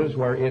languages,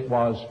 where it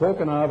was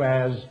spoken of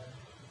as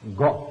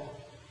God.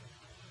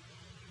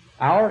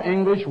 Our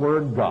English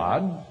word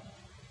God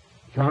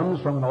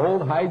comes from an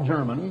Old High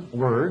German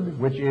word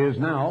which is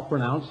now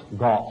pronounced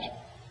Gott.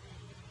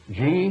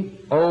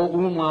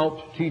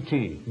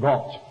 G-O-umlaut-T-T,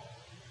 Gott.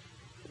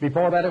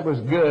 Before that it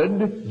was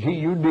good,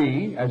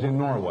 G-U-D, as in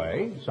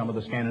Norway, some of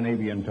the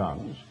Scandinavian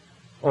tongues.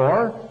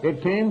 Or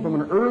it came from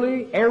an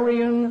early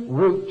Aryan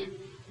root,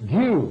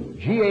 Gu,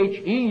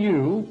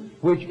 G-H-E-U,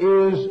 which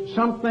is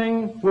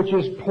something which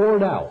is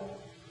poured out.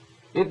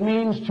 It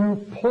means to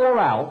pour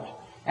out,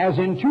 as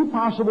in two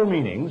possible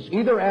meanings,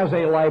 either as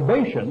a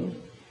libation,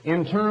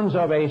 in terms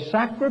of a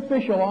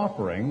sacrificial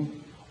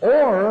offering,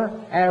 or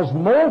as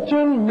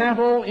molten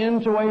metal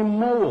into a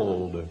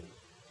mold.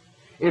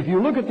 If you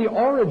look at the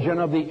origin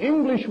of the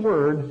English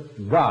word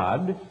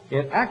God,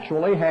 it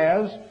actually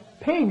has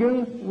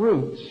pagan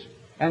roots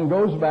and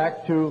goes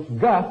back to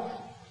Guth,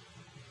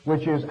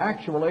 which is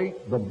actually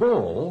the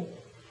bull,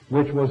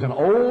 which was an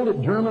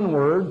old German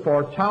word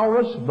for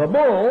Taurus the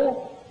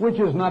bull, which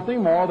is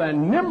nothing more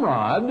than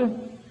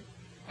Nimrod.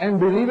 And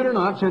believe it or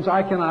not, since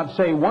I cannot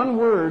say one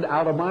word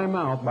out of my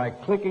mouth by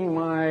clicking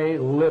my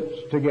lips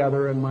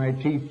together and my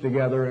teeth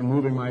together and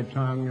moving my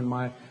tongue and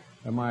my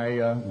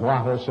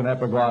glottis and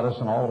epiglottis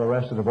and all the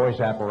rest of the voice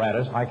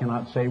apparatus, I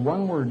cannot say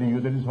one word to you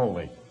that is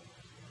holy.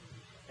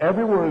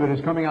 Every word that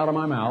is coming out of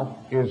my mouth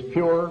is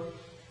pure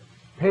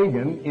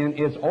pagan in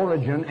its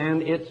origin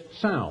and its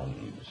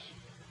sounds.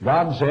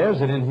 God says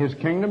that in His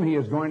kingdom He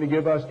is going to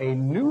give us a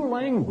new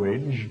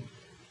language.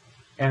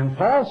 And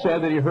Paul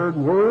said that he heard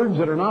words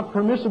that are not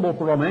permissible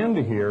for a man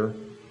to hear.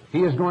 He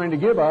is going to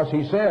give us,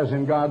 he says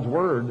in God's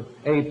Word,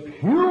 a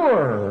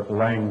pure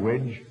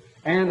language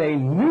and a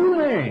new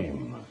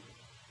name.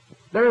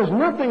 There is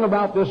nothing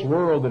about this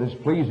world that is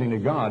pleasing to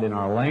God in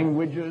our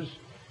languages.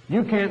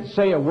 You can't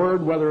say a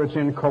word, whether it's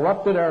in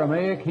corrupted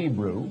Aramaic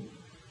Hebrew,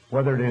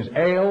 whether it is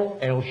El,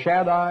 El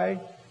Shaddai,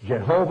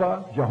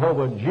 Jehovah,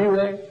 Jehovah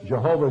Jireh,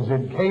 Jehovah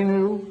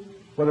Zidkenu,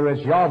 whether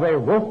it's Yahweh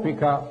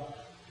Rophika,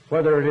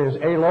 whether it is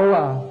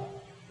Eloah,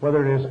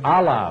 whether it is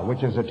Allah,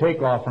 which is a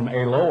takeoff from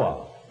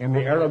Eloah in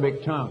the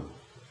Arabic tongue,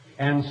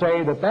 and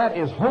say that that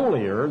is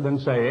holier than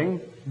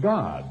saying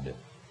God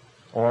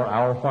or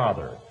our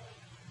Father.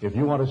 If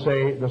you want to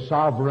say the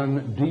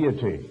sovereign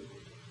deity,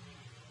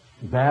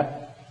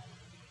 that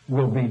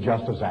will be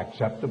just as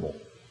acceptable,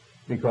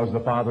 because the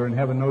Father in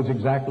heaven knows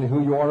exactly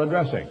who you are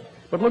addressing.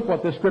 But look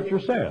what the Scripture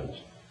says.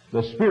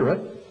 The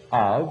Spirit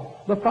of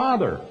the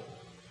Father.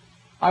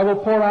 I will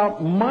pour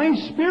out my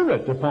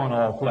Spirit upon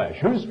all flesh.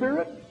 Whose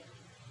Spirit?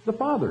 The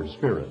Father's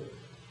Spirit.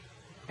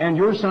 And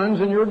your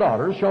sons and your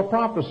daughters shall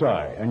prophesy,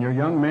 and your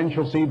young men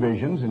shall see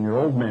visions, and your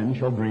old men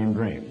shall dream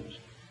dreams.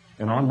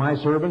 And on my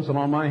servants and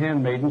on my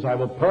handmaidens I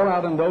will pour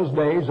out in those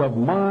days of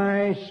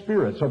my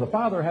Spirit. So the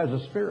Father has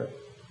a Spirit.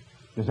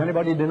 Does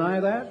anybody deny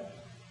that?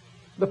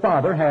 The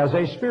Father has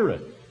a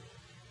Spirit.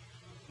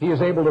 He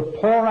is able to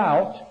pour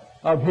out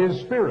of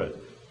His Spirit.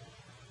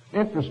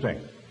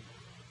 Interesting.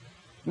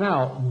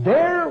 Now,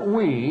 dare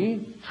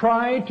we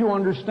try to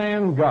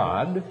understand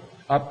God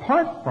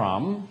apart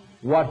from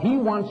what He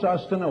wants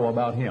us to know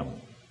about Him?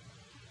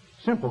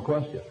 Simple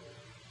question.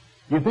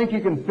 You think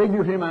you can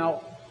figure Him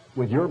out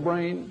with your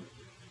brain?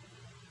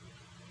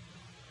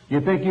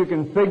 You think you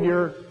can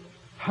figure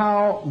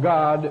how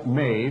God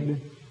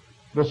made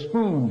the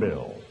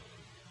spoonbill,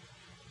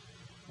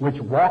 which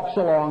walks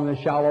along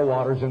the shallow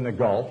waters in the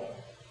Gulf,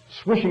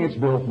 swishing its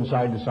bill from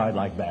side to side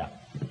like that?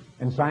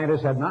 And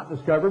scientists had not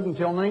discovered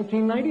until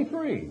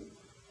 1993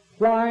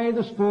 why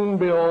the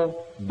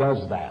spoonbill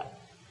does that.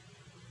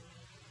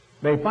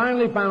 They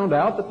finally found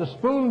out that the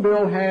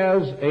spoonbill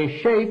has a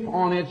shape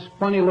on its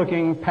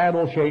funny-looking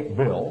paddle-shaped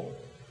bill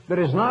that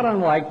is not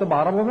unlike the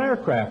bottom of an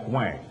aircraft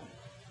wing.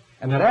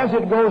 And that as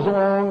it goes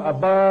along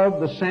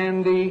above the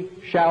sandy,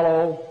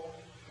 shallow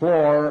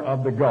floor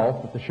of the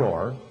Gulf at the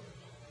shore,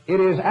 it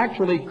is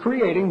actually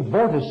creating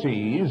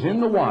vortices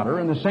in the water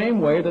in the same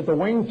way that the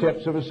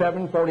wingtips of a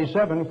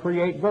 747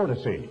 create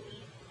vortices.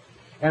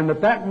 And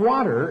that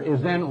water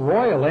is then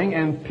roiling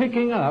and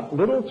picking up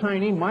little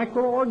tiny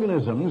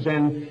microorganisms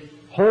and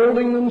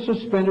holding them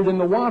suspended in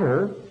the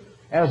water.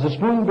 As the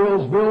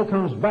spoonbill's bill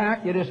comes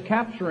back, it is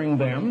capturing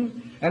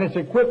them, and it's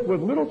equipped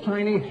with little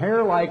tiny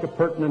hair-like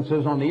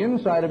appurtenances on the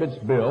inside of its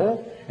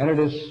bill, and it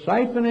is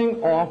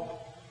siphoning off,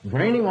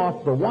 draining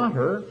off the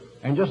water,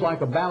 and just like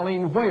a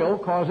baleen whale,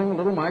 causing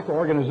little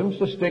microorganisms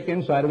to stick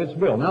inside of its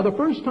bill. Now, the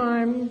first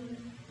time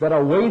that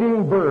a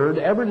wading bird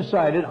ever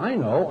decided, I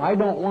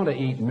don't want to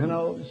eat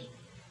minnows,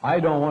 I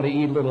don't want to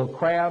eat little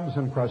crabs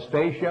and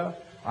crustacea,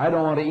 I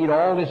don't want to eat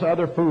all this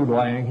other food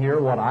lying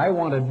here. What I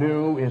want to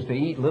do is to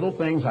eat little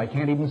things I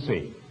can't even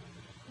see.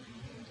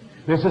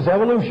 This is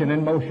evolution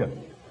in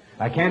motion.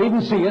 I can't even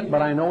see it,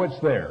 but I know it's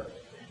there.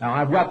 Now,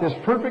 I've got this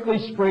perfectly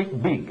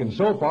straight beak, and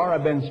so far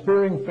I've been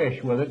spearing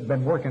fish with it.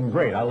 Been working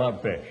great. I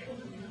love fish.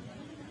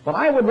 But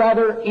I would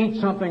rather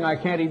eat something I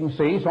can't even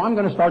see, so I'm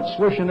going to start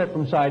swishing it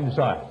from side to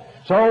side.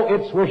 So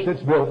it swished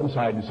its bill from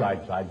side to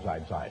side, side to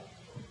side, side.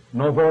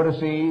 No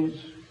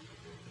vortices,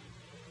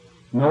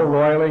 no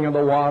roiling of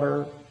the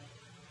water.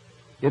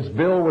 Its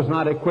bill was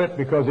not equipped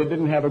because it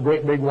didn't have a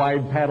great big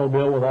wide paddle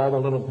bill with all the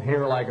little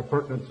hair-like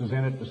appurtenances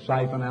in it to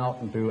siphon out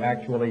and to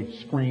actually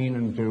screen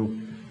and to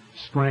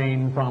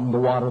strain from the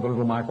water the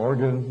little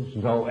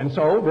microorganisms.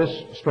 So this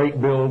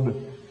straight-billed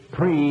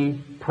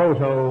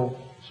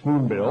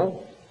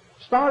proto-spoonbill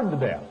starved to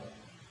death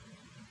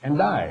and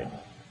died.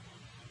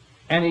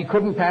 And he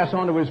couldn't pass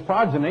on to his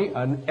progeny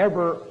an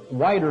ever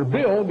wider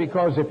bill,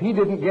 because if he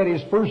didn't get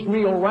his first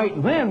meal right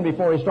then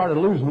before he started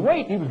losing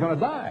weight, he was going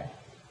to die.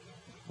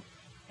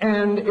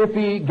 And if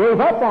he gave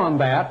up on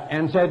that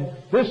and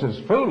said, this is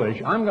foolish,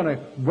 I'm going to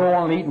go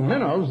on eating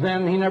minnows,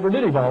 then he never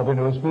did evolve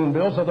into a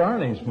spoonbill, so there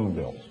aren't any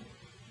spoonbills.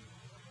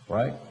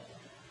 Right?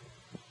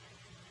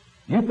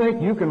 You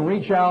think you can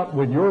reach out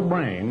with your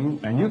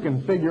brain and you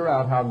can figure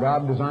out how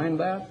God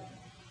designed that?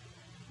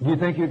 Do you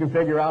think you can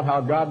figure out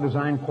how God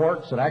designed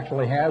quartz that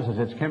actually has as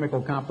its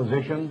chemical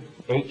composition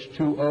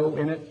H2O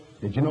in it?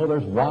 Did you know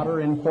there's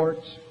water in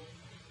quartz?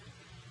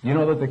 You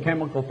know that the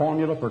chemical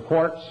formula for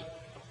quartz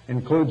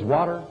includes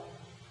water?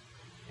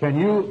 Can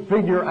you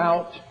figure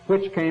out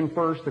which came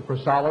first, the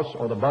chrysalis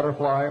or the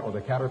butterfly or the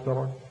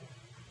caterpillar?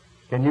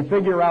 Can you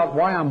figure out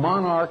why a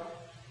monarch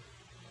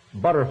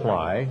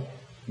butterfly,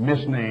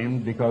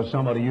 misnamed because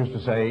somebody used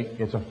to say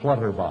it's a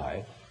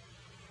flutterby,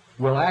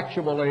 will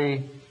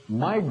actually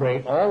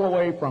migrate all the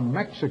way from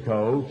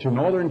Mexico to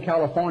Northern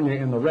California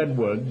in the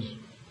redwoods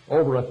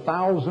over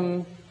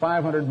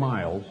 1,500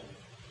 miles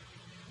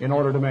in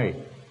order to mate?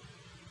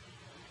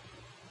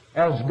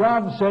 As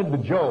God said to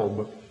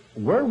Job,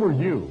 where were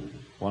you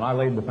when I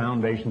laid the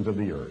foundations of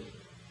the earth?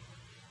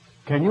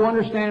 Can you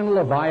understand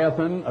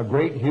Leviathan, a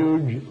great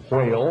huge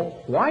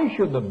whale? Why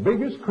should the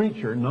biggest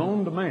creature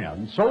known to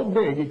man, so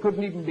big he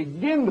couldn't even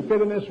begin to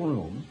fit in this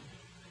room,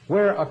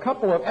 where a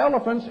couple of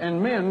elephants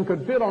and men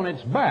could fit on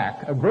its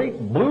back, a great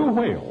blue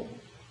whale,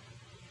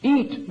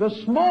 eat the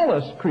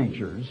smallest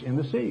creatures in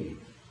the sea?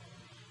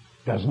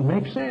 Doesn't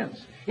make sense.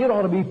 It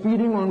ought to be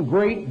feeding on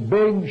great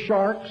big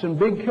sharks and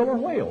big killer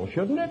whales,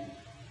 shouldn't it?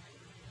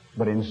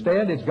 But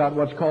instead, it's got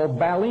what's called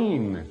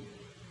baleen.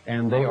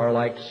 And they are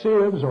like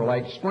sieves or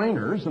like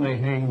strainers, and they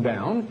hang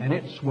down, and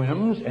it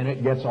swims, and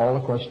it gets all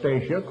the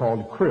crustacea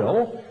called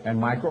krill and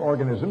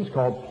microorganisms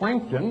called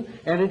plankton,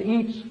 and it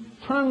eats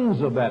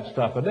tons of that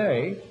stuff a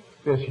day.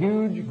 This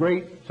huge,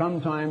 great,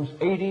 sometimes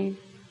 80,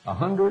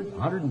 100,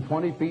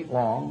 120 feet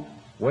long,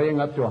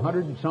 weighing up to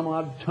 100 and some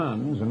odd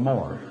tons and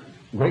more.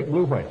 Great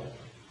blue whale.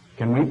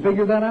 Can we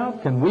figure that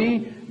out? Can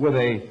we, with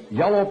a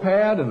yellow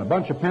pad and a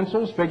bunch of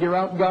pencils, figure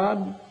out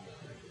God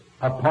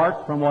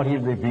apart from what He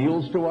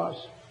reveals to us?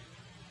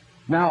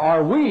 Now,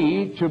 are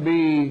we to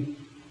be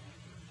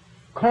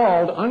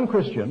called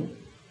unchristian,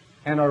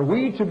 and are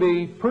we to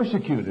be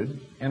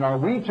persecuted, and are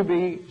we to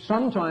be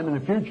sometime in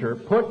the future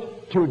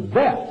put to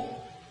death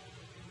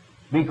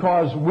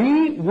because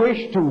we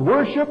wish to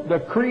worship the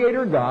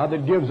Creator God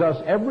that gives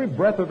us every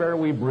breath of air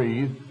we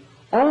breathe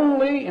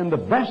only in the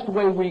best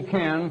way we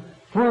can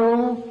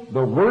through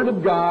the Word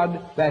of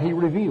God that He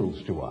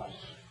reveals to us?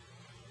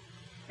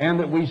 And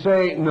that we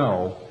say,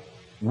 no,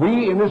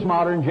 we in this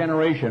modern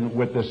generation,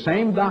 with the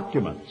same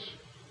documents,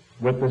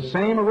 with the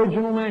same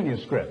original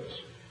manuscripts,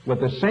 with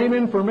the same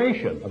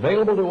information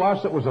available to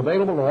us that was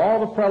available to all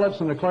the prelates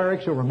and the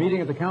clerics who were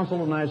meeting at the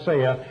Council of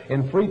Nicaea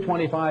in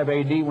 325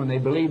 A.D. when they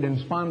believed in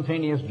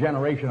spontaneous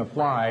generation of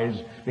flies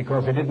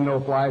because they didn't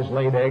know flies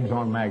laid eggs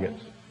on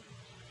maggots.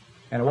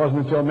 And it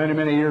wasn't until many,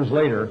 many years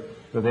later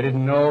that they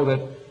didn't know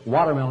that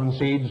watermelon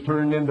seeds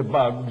turned into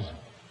bugs.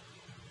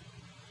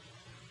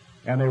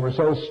 And they were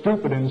so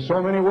stupid in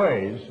so many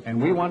ways,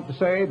 and we want to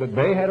say that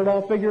they had it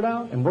all figured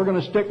out, and we're going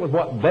to stick with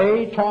what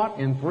they taught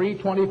in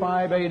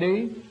 325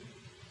 A.D.?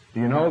 Do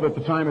you know that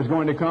the time is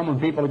going to come when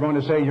people are going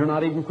to say, you're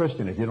not even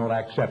Christian if you don't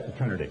accept the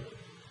Trinity?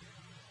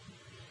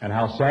 And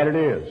how sad it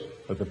is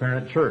that the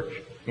parent church,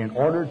 in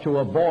order to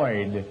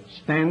avoid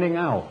standing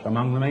out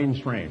among the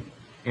mainstream,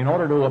 in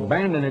order to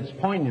abandon its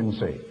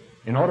poignancy,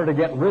 in order to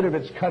get rid of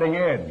its cutting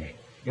edge,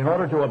 in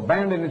order to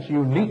abandon its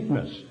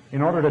uniqueness,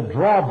 in order to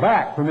draw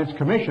back from its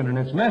commission and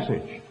its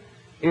message,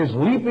 is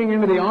leaping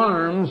into the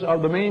arms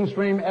of the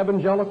mainstream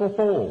evangelical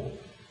fold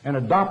and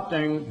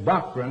adopting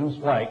doctrines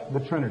like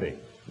the Trinity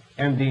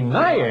and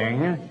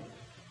denying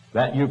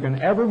that you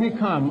can ever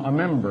become a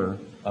member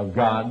of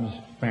God's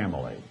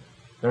family.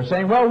 They're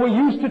saying, well, we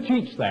used to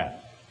teach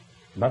that,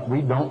 but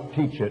we don't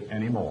teach it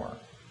anymore.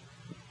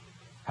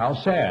 How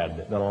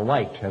sad that a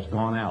light has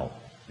gone out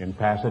in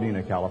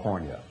Pasadena,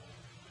 California.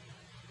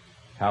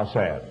 How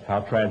sad,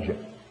 how tragic.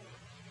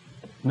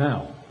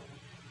 Now,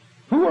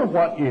 who or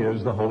what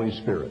is the Holy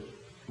Spirit?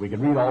 We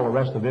could read all the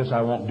rest of this,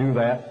 I won't do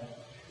that.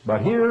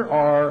 But here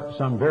are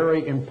some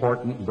very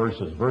important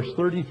verses. Verse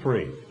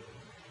 33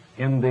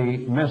 in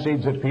the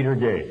message that Peter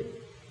gave.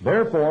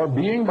 Therefore,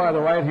 being by the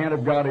right hand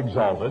of God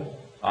exalted,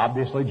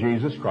 obviously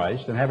Jesus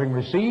Christ, and having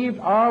received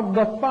of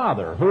the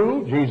Father,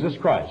 who? Jesus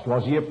Christ.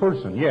 Was He a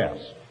person? Yes.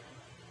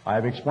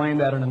 I've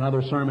explained that in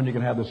another sermon. You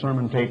can have the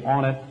sermon tape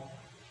on it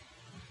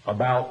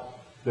about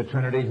the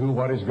Trinity, who,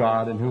 what is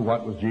God, and who,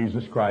 what was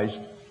Jesus Christ,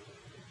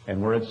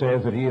 and where it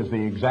says that He is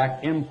the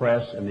exact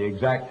impress and the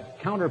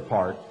exact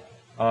counterpart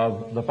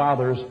of the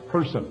Father's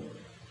person.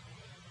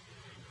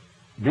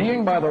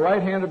 Being by the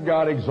right hand of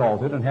God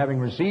exalted, and having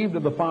received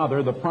of the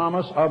Father the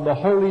promise of the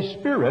Holy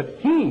Spirit,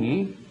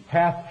 He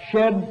hath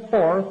shed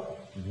forth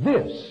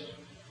this.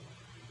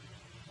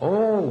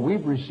 Oh,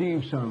 we've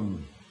received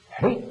some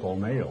hateful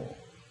mail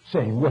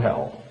saying,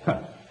 well,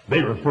 they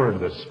refer to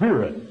the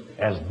Spirit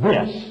as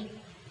this.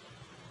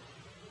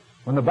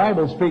 When the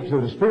Bible speaks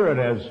of the Spirit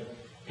as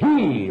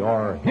He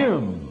or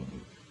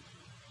Him,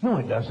 no,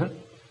 it doesn't.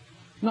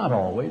 Not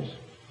always.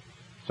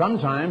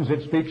 Sometimes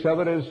it speaks of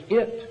it as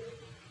it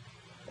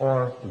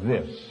or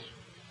this.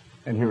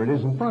 And here it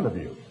is in front of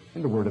you,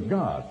 in the Word of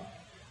God.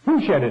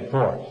 Who shed it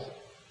forth?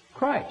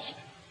 Christ.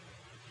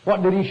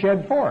 What did He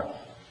shed forth?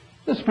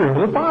 The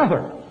Spirit of the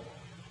Father.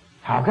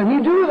 How can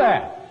He do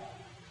that?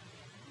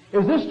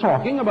 Is this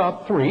talking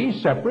about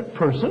three separate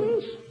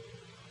persons?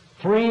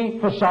 Three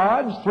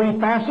facades, three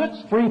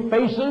facets, three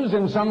faces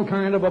in some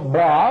kind of a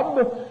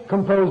blob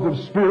composed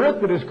of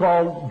spirit that is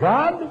called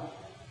God?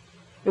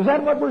 Is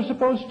that what we're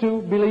supposed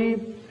to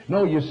believe?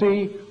 No, you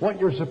see,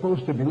 what you're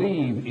supposed to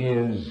believe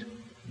is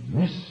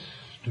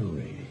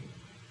mystery.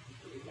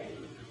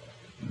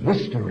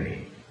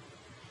 Mystery.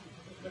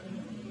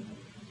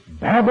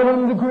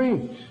 Babylon the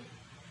Great.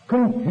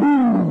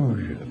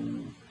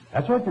 Confusion.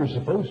 That's what you're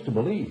supposed to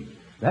believe.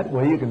 That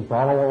way you can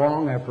follow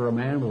along after a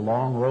man with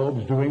long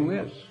robes doing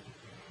this,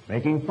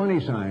 making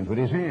funny signs with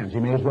his hands. He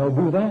may as well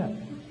do that.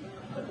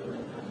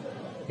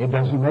 It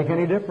doesn't make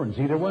any difference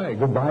either way.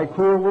 Goodbye,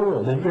 cruel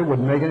world. It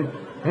wouldn't make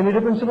any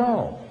difference at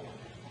all.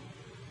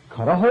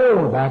 Cut a hole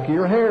in the back of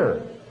your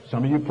hair.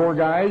 Some of you poor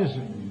guys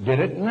did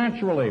it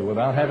naturally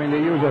without having to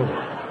use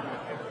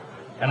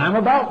it. And I'm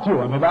about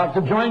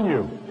to join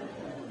you.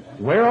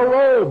 Wear a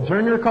robe,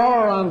 turn your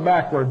collar on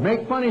backward,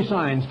 make funny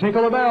signs,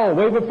 tinkle a bell,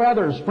 wave a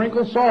feather,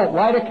 sprinkle salt,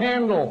 light a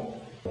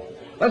candle.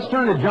 Let's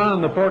turn to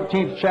John, the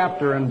 14th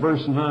chapter, and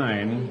verse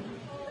 9.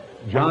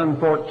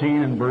 John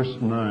 14 and verse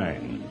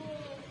 9.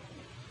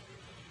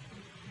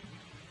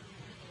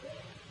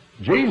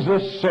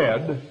 Jesus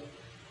said,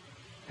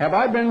 "Have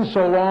I been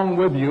so long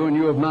with you, and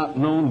you have not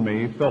known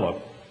me,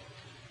 Philip?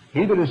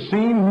 He that has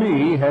seen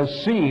me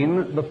has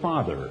seen the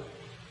Father.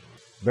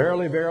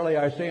 Verily, verily,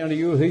 I say unto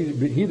you,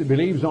 he that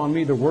believes on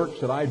me, the works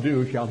that I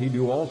do shall he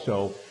do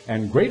also,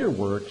 and greater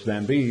works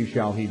than these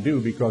shall he do,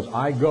 because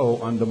I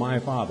go unto my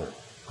Father."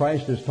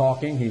 Christ is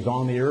talking. He's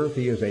on the earth.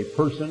 He is a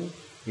person.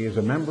 He is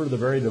a member of the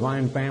very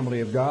divine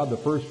family of God, the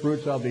first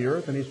fruits of the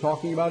earth, and he's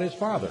talking about his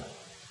Father.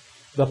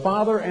 The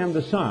Father and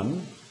the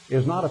Son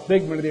is not a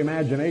figment of the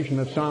imagination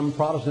of some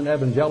Protestant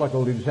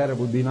evangelical who said it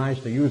would be nice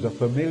to use a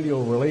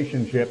familial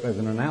relationship as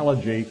an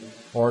analogy,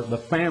 or the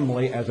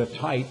family as a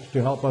type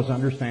to help us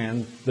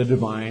understand the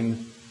divine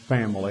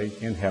family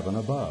in heaven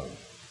above.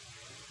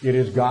 It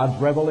is God's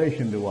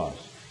revelation to us.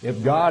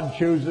 If God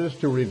chooses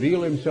to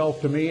reveal himself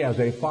to me as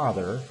a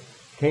father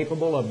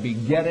capable of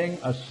begetting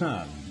a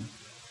son,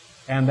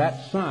 and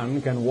that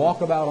son can walk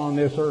about on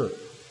this earth,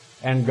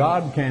 and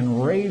God can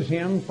raise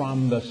him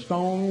from the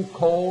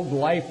stone-cold,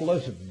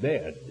 lifeless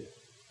dead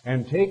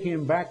and take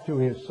him back to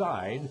his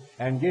side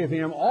and give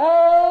him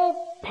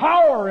all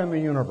power in the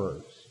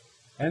universe,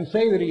 and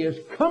say that he is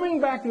coming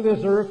back to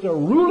this earth to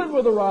rule it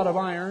with a rod of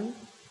iron,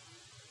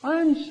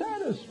 I'm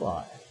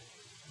satisfied.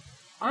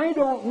 I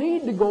don't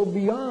need to go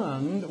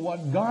beyond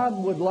what God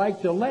would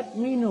like to let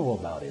me know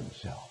about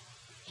himself,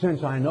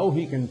 since I know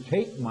he can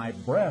take my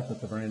breath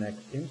at the very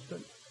next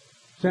instant,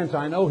 since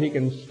I know he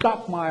can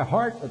stop my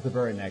heart at the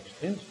very next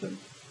instant,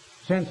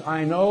 since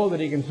I know that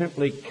he can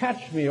simply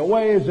catch me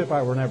away as if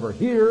I were never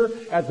here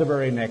at the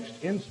very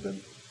next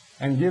instant,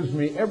 and gives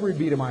me every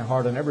beat of my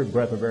heart and every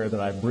breath of air that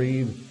I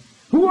breathe.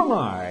 Who am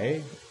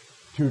I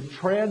to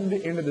tread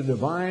into the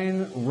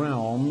divine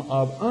realm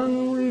of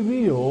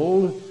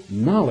unrevealed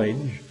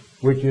knowledge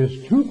which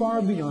is too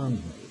far beyond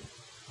me?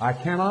 I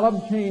cannot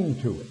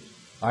obtain to it.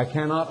 I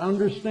cannot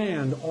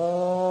understand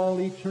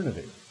all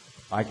eternity.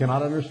 I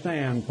cannot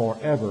understand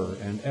forever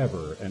and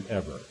ever and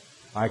ever.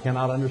 I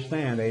cannot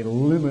understand a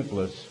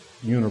limitless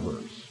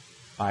universe.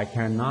 I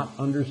cannot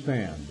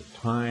understand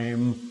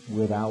time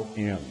without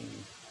end.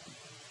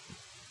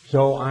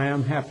 So I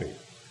am happy.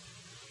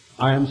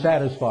 I am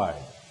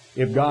satisfied.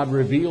 If God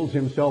reveals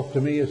himself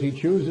to me as he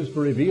chooses to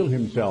reveal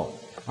himself,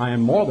 I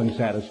am more than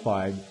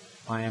satisfied.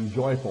 I am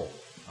joyful.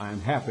 I am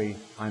happy.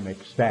 I'm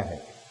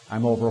ecstatic.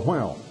 I'm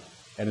overwhelmed.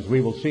 And as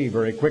we will see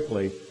very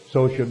quickly,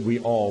 so should we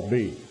all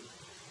be.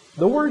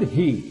 The word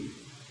he,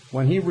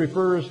 when he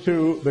refers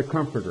to the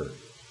Comforter,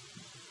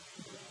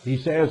 he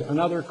says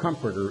another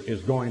Comforter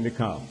is going to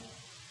come.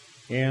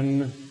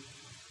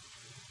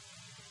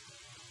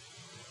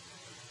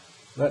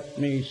 Let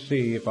me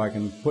see if I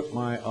can put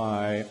my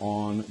eye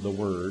on the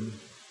word.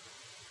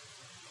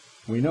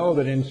 We know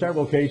that in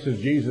several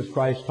cases Jesus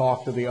Christ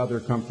talked to the other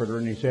Comforter,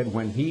 and he said,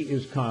 when he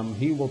is come,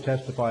 he will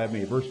testify of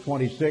me. Verse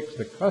 26,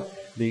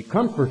 the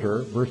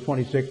Comforter, verse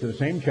 26 of the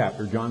same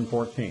chapter, John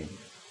 14,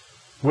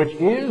 which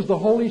is the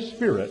Holy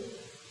Spirit,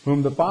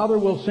 whom the Father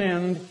will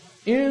send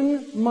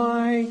in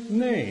my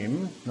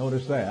name.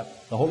 Notice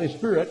that. The Holy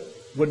Spirit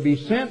would be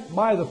sent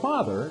by the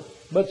Father,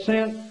 but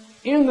sent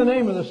in the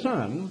name of the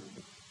Son.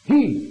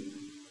 He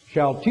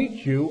shall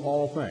teach you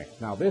all things.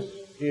 Now, this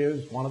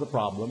is one of the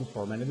problems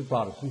for many of the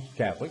Protestants,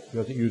 Catholics,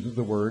 because it uses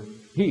the word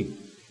he.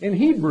 In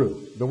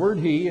Hebrew, the word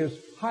he is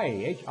hi,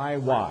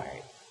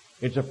 H-I-Y.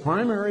 It's a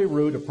primary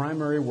root, a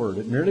primary word.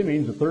 It merely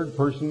means a third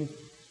person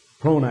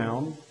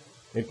pronoun.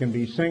 It can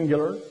be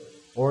singular,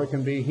 or it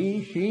can be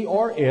he, she,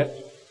 or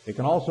it. It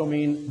can also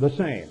mean the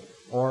same,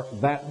 or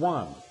that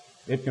one.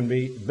 It can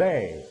be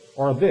they,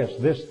 or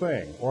this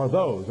thing, or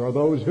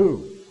those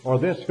who, or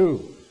this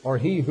who, or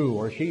he who,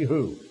 or she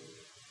who.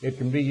 It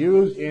can be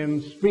used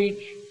in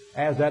speech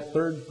as that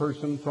third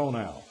person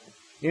pronoun.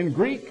 In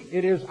Greek,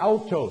 it is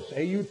autos,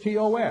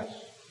 A-U-T-O-S.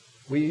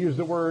 We use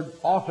the word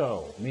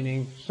auto,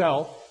 meaning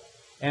self,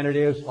 and it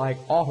is like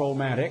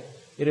automatic.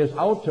 It is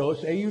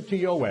autos,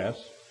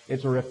 A-U-T-O-S.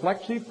 It's a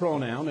reflexive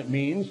pronoun. It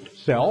means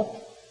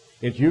self.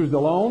 It's used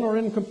alone or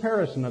in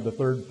comparison of the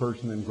third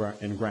person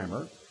in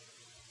grammar.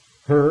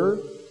 Her,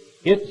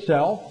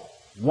 itself,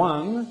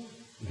 one,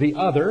 the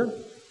other,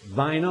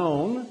 thine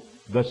own,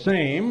 the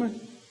same,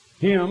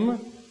 him,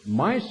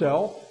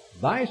 myself,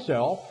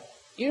 thyself,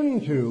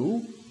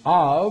 into,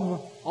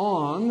 of,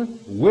 on,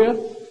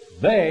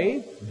 with,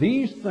 they,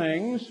 these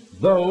things,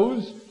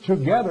 those,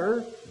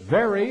 together,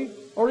 very,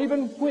 or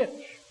even which,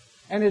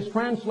 and is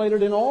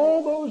translated in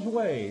all those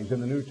ways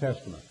in the New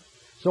Testament.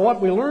 So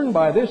what we learn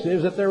by this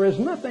is that there is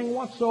nothing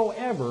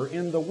whatsoever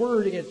in the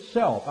word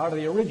itself, out of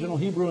the original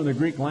Hebrew and the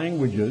Greek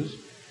languages,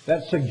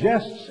 that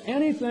suggests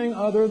anything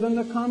other than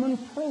the common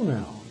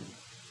pronoun.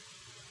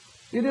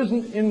 It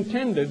isn't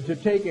intended to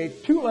take a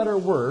two-letter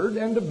word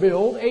and to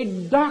build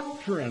a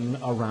doctrine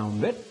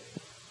around it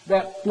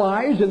that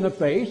flies in the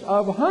face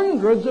of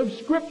hundreds of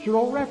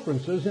scriptural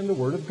references in the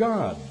Word of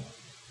God.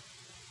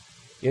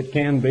 It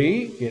can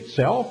be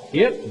itself,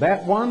 it,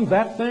 that one,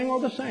 that thing,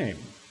 or the same.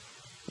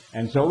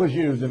 And so is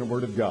used in the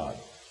Word of God.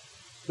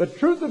 The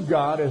truth of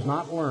God is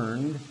not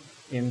learned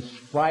in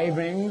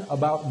striving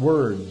about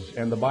words,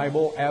 and the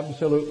Bible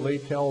absolutely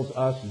tells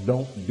us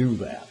don't do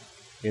that.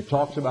 It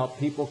talks about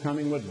people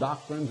coming with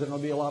doctrines, and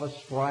there'll be a lot of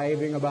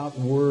striving about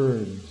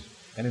words.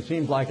 And it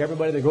seems like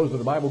everybody that goes to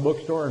the Bible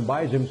bookstore and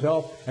buys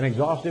himself an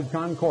exhaustive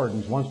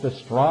concordance wants to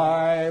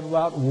strive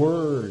about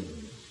words.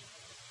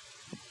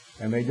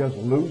 And they just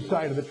lose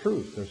sight of the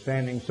truth. They're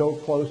standing so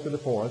close to the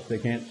forest they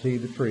can't see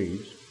the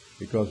trees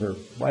because they're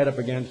right up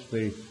against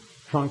the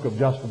trunk of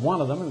just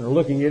one of them, and they're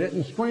looking at it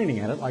and straining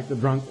at it like the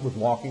drunk was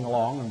walking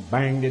along and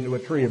banged into a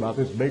tree about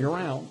this big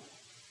around.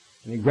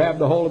 And he grabbed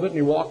a hold of it and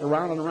he walked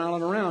around and around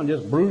and around,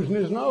 just bruising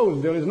his nose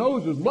until his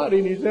nose was bloody,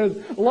 and he says,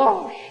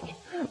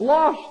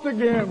 lost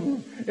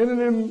again in an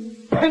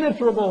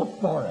impenetrable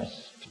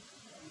forest.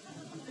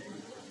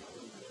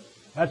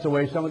 That's the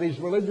way some of these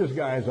religious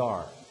guys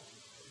are.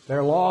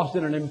 They're lost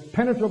in an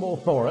impenetrable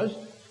forest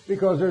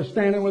because they're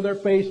standing with their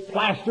face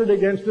plastered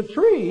against a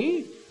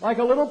tree like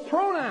a little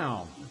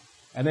pronoun.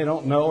 And they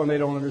don't know and they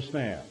don't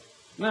understand.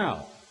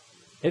 Now,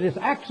 it is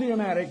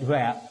axiomatic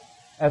that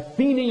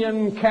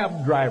Athenian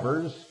cab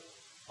drivers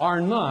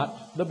are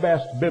not the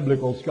best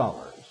biblical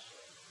scholars.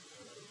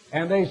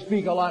 And they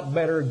speak a lot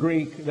better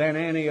Greek than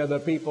any of the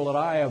people that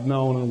I have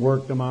known and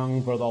worked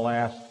among for the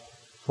last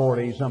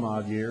 40 some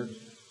odd years.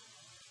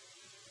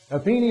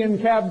 Athenian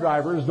cab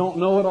drivers don't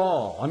know it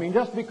all. I mean,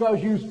 just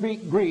because you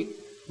speak Greek,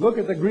 look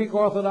at the Greek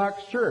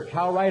Orthodox Church.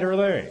 How right are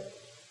they?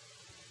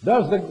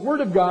 Does the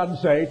Word of God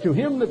say, to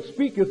him that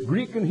speaketh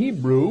Greek and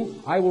Hebrew,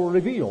 I will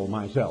reveal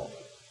myself?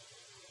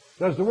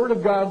 Does the Word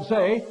of God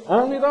say,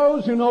 only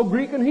those who know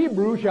Greek and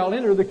Hebrew shall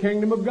enter the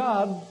kingdom of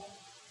God?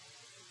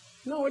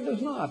 No, it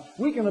does not.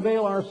 We can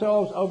avail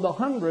ourselves of the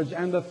hundreds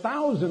and the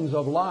thousands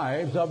of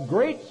lives of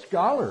great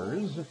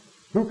scholars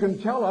who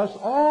can tell us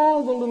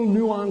all the little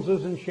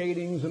nuances and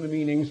shadings and the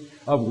meanings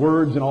of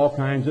words in all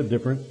kinds of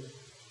different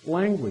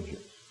languages.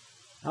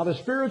 Now, the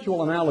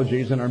spiritual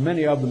analogies, and there are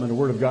many of them in the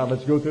Word of God,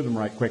 let's go through them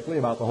right quickly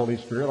about the Holy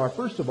Spirit, are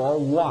first of all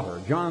water.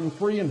 John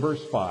 3 and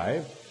verse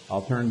 5.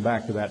 I'll turn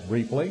back to that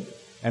briefly.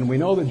 And we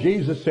know that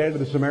Jesus said to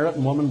the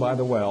Samaritan woman by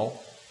the well,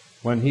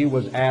 when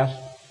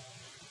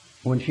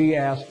she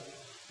asked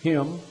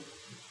him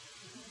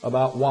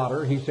about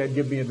water, he said,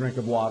 give me a drink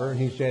of water. And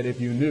he said,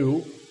 if you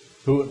knew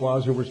who it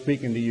was who were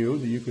speaking to you,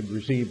 that you could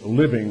receive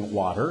living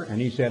water.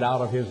 And he said,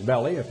 out of his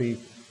belly, if he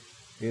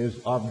is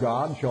of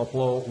God, shall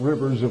flow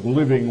rivers of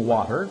living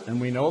water. And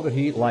we know that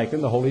he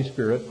likened the Holy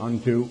Spirit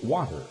unto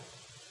water.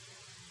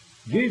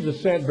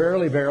 Jesus said,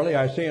 verily, verily,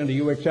 I say unto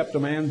you, except a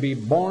man be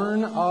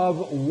born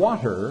of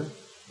water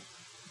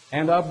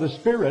and of the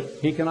Spirit,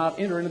 he cannot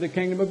enter into the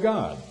kingdom of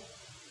God.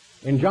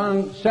 In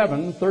John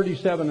 7,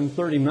 37 and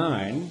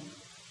 39,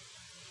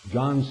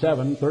 John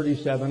 7,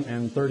 37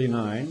 and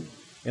 39,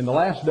 in the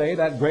last day,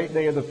 that great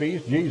day of the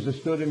feast, Jesus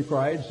stood and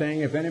cried, saying,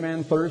 if any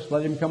man thirst,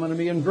 let him come unto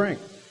me and drink.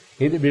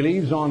 He that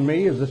believes on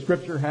me, as the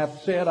Scripture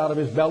hath said, out of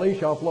his belly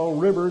shall flow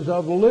rivers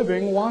of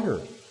living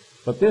water.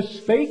 But this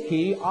spake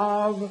he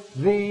of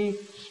the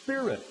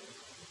Spirit.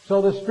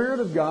 So the Spirit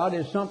of God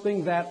is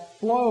something that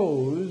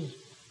flows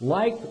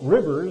like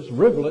rivers,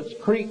 rivulets,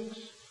 creeks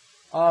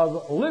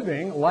of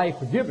living,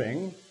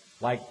 life-giving,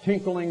 like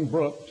tinkling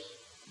brooks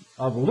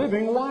of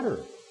living water.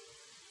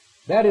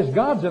 That is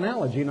God's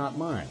analogy, not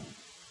mine.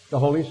 The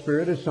Holy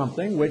Spirit is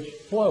something which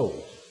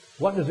flows.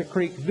 What does a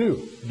creek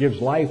do? It gives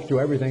life to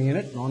everything in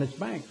it and on its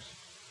banks.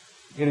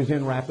 It is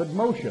in rapid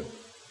motion.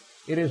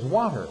 It is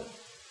water,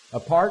 a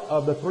part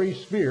of the three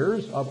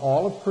spheres of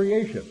all of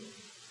creation.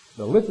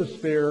 The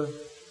lithosphere,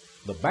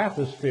 the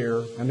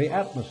bathysphere, and the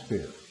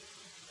atmosphere.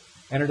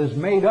 And it is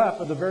made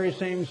up of the very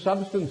same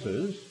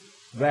substances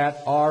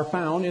that are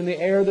found in the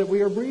air that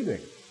we are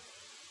breathing.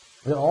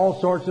 There are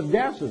all sorts of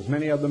gases,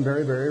 many of them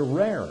very, very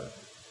rare.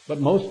 But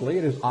mostly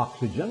it is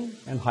oxygen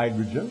and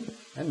hydrogen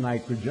and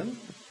nitrogen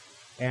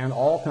and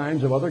all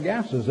kinds of other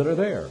gases that are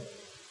there.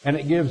 And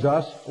it gives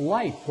us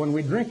life when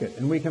we drink it,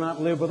 and we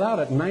cannot live without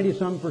it.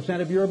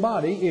 90-some% of your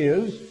body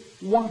is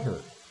water.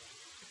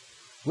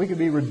 We could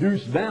be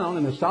reduced down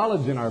in the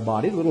solids in our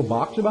body, a little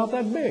box about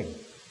that big.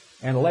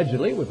 And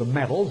allegedly, with the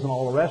metals and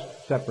all the rest,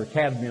 except for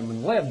cadmium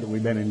and lead that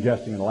we've been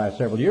ingesting in the last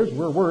several years,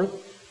 we're worth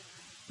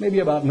maybe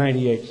about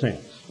 98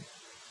 cents.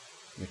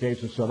 In the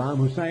case of Saddam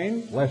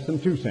Hussein, less than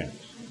 2 cents.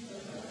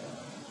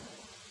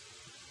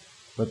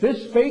 But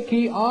this spake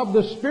he of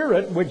the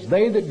Spirit, which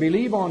they that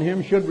believe on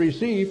him should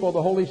receive, for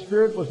the Holy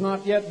Spirit was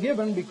not yet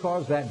given,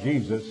 because that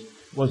Jesus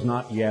was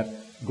not yet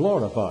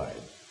glorified.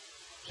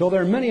 So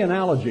there are many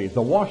analogies.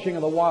 The washing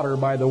of the water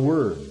by the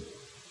Word,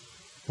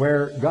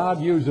 where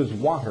God uses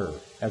water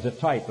as a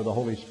type of the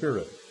Holy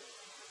Spirit.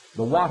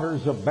 The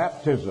waters of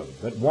baptism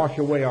that wash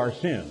away our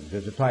sins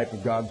is a type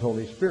of God's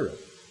Holy Spirit.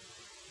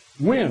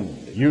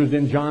 Wind, used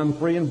in John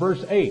 3 and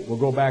verse 8. We'll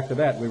go back to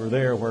that. We were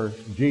there where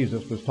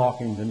Jesus was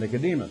talking to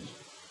Nicodemus.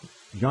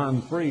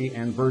 John 3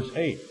 and verse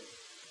 8.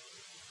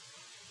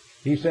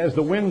 He says,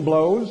 the wind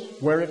blows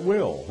where it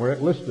will, where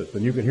it listeth,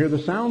 and you can hear the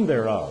sound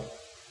thereof,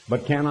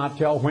 but cannot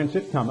tell whence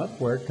it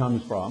cometh, where it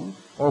comes from,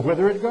 or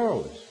whither it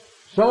goes.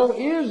 So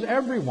is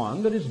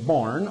everyone that is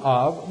born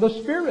of the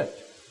Spirit.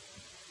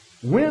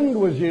 Wind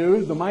was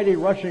used, the mighty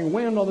rushing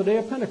wind, on the day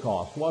of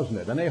Pentecost, wasn't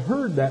it? And they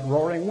heard that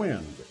roaring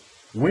wind.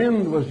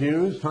 Wind was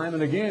used time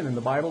and again in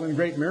the Bible in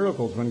great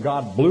miracles when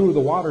God blew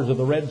the waters of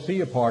the Red Sea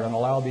apart and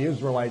allowed the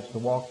Israelites to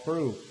walk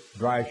through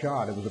dry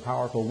shod. It was a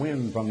powerful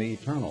wind from the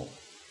eternal.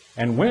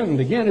 And wind,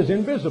 again, is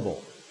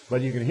invisible,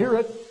 but you can hear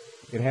it.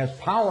 It has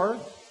power.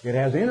 It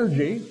has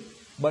energy,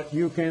 but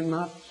you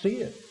cannot see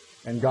it.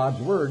 And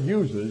God's Word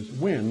uses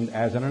wind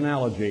as an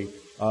analogy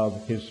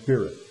of His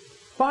Spirit.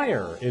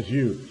 Fire is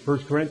used.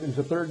 1 Corinthians,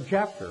 the 3rd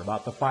chapter,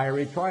 about the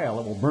fiery trial.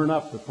 It will burn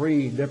up the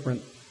 3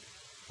 different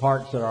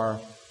parts that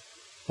are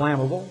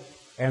flammable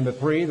and the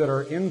 3 that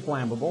are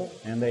inflammable.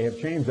 And they have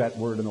changed that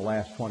word in the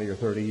last 20 or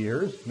 30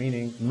 years,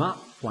 meaning not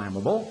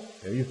flammable.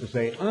 They used to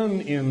say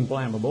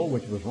uninflammable,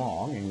 which was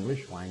wrong,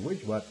 English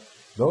language, but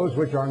those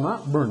which are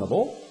not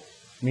burnable,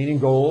 meaning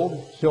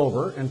gold,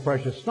 silver, and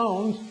precious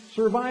stones,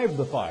 survived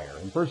the fire.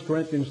 And 1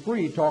 Corinthians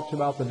 3 talks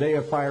about the day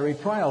of fiery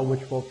trial,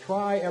 which will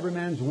try every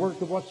man's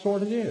work of what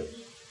sort it is.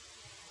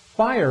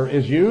 Fire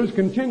is used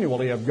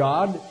continually of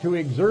God to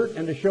exert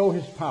and to show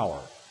His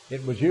power.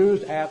 It was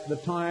used at the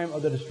time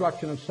of the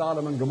destruction of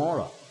Sodom and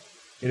Gomorrah.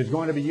 It is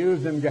going to be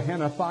used in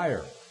Gehenna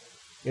fire.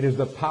 It is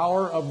the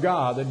power of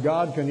God that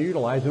God can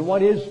utilize. And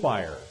what is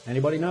fire?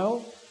 Anybody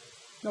know?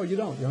 No, you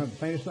don't. You don't have the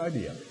faintest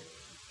idea.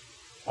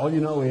 All you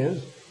know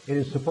is it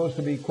is supposed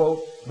to be,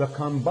 quote, the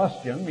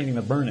combustion, meaning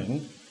the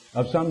burning,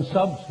 of some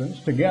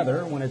substance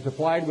together when it's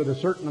applied with a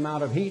certain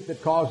amount of heat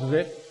that causes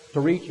it to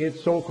reach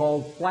its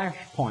so-called flash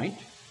point,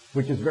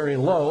 which is very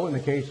low in the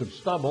case of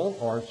stubble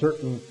or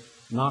certain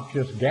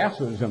noxious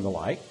gases and the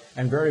like,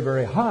 and very,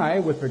 very high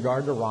with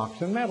regard to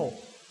rocks and metals.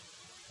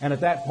 And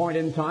at that point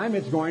in time,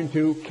 it's going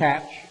to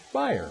catch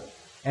fire.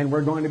 And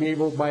we're going to be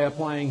able, by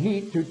applying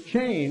heat, to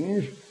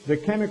change the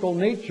chemical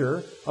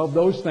nature of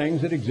those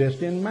things that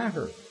exist in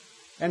matter.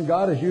 And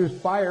God has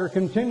used fire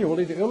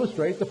continually to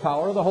illustrate the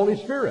power of the Holy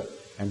Spirit.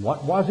 And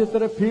what was it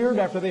that appeared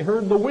after they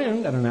heard the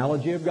wind, an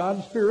analogy of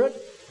God's Spirit?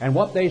 And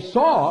what they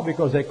saw,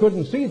 because they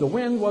couldn't see the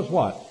wind, was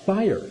what?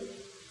 Fire.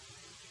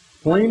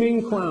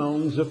 Flaming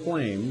crowns of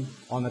flame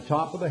on the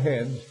top of the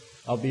heads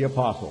of the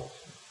apostles.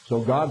 So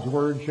God's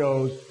Word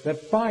shows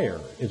that fire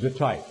is a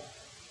type.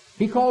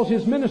 He calls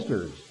His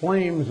ministers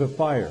flames of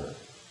fire.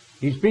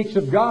 He speaks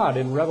of God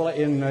in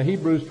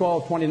Hebrews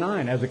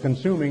 12:29 as a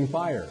consuming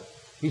fire.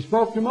 He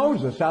spoke to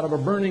Moses out of a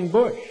burning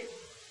bush.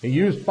 He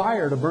used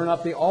fire to burn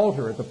up the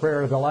altar at the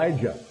prayer of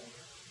Elijah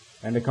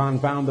and to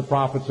confound the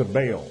prophets of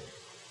Baal.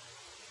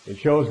 It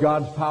shows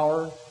God's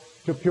power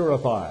to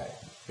purify.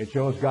 It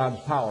shows God's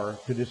power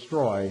to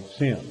destroy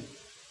sin.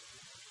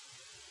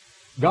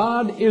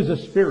 God is a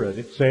spirit,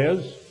 it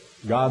says.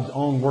 God's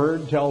own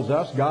Word tells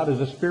us God is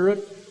a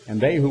spirit, and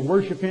they who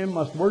worship Him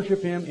must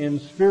worship Him in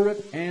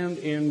spirit and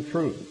in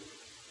truth.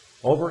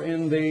 Over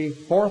in the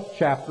 4th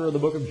chapter of the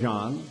book of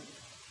John,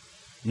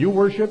 you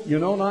worship, you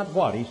know not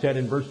what, He said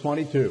in verse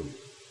 22.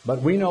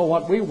 But we know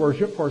what we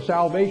worship, for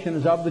salvation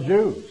is of the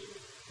Jews.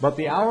 But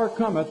the hour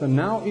cometh, and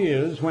now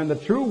is, when the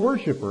true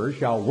worshipers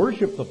shall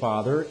worship the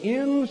Father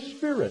in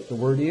spirit. The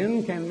word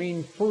in can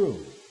mean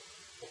through.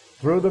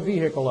 Through the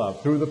vehicle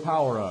of, through the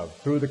power of,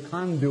 through the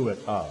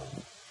conduit of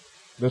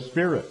the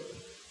Spirit.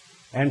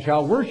 And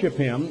shall worship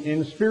Him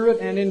in spirit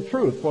and in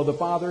truth, for the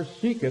Father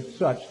seeketh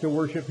such to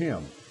worship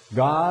Him.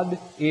 God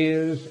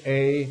is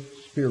a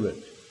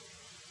spirit.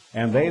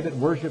 And they that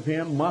worship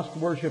Him must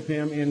worship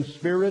Him in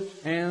spirit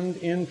and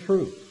in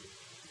truth.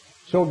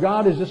 So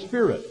God is a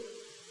spirit.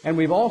 And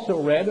we've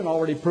also read and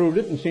already proved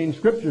it and seen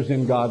scriptures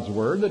in God's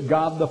Word that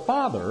God the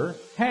Father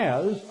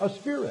has a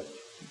spirit.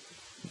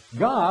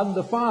 God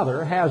the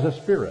Father has a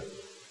spirit.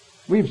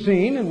 We've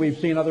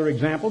seen other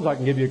examples. I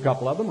can give you a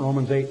couple of them.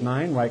 Romans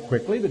 8:9, right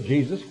quickly, that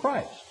Jesus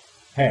Christ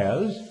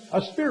has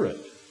a spirit.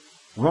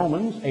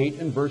 Romans 8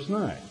 and verse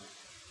 9.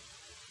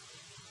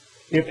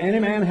 If any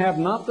man have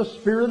not the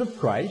Spirit of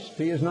Christ,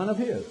 he is none of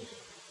His.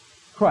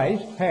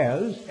 Christ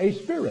has a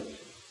spirit.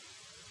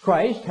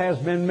 Christ has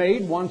been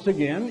made once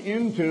again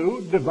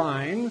into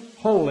divine,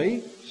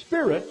 holy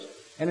spirit,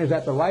 and is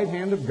at the right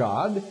hand of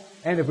God.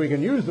 And if we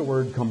can use the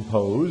word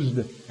composed,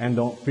 and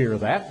don't fear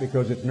that,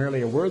 because it's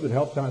merely a word that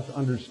helps us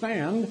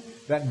understand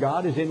that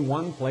God is in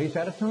one place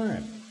at a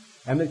time,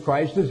 and that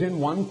Christ is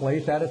in one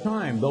place at a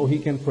time. Though He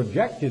can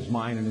project His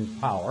mind and His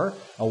power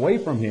away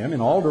from Him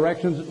in all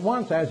directions at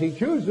once as He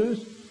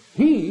chooses,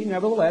 He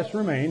nevertheless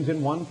remains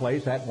in one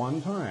place at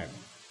one time.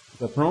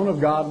 The throne of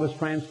God was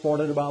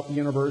transported about the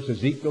universe.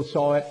 Ezekiel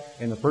saw it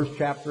in the 1st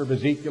chapter of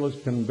Ezekiel.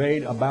 It's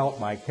conveyed about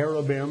by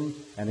cherubim,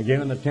 and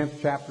again in the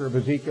 10th chapter of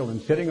Ezekiel, and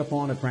sitting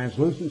upon a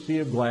translucent sea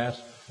of glass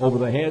over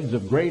the heads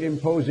of great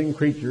imposing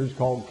creatures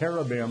called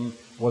cherubim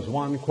was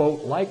one,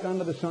 quote, like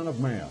unto the Son of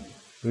Man,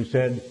 who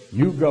said,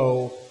 you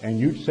go and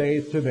you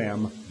say to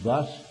them,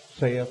 thus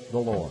saith the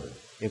Lord.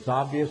 It's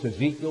obvious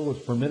Ezekiel was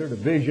permitted a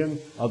vision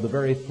of the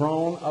very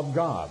throne of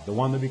God, the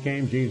one that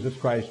became Jesus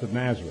Christ of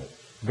Nazareth.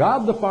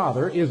 God the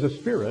Father is a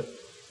spirit,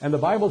 and the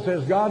Bible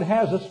says God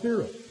has a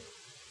spirit.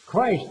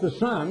 Christ the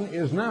Son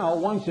is now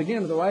once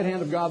again at the right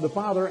hand of God the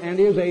Father and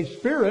is a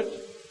spirit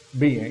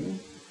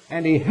being,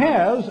 and He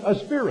has a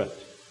spirit.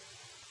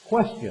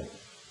 question.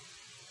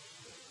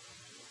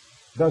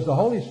 Does the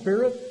Holy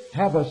Spirit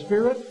have a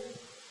spirit?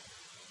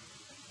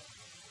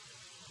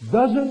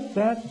 Doesn't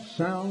that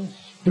sound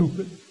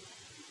stupid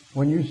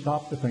when you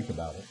stop to think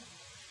about it?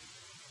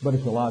 But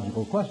it's a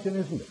logical question,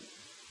 isn't it?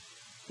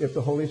 If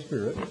the Holy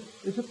Spirit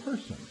is a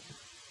person.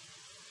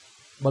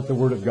 But the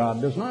Word of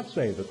God does not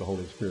say that the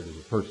Holy Spirit is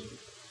a person.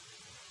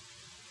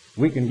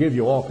 We can give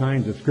you all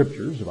kinds of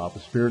scriptures about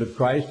the Spirit of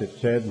Christ. It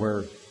said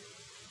where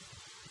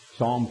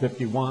Psalm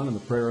 51 and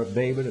the prayer of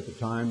David at the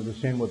time of the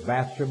sin with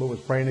Bathsheba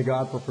was praying to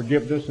God for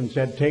forgiveness and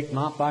said, "Take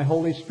not thy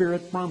Holy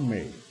Spirit from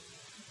me."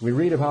 We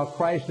read of how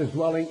Christ is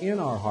dwelling in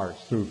our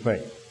hearts through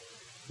faith.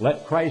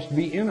 Let Christ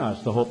be in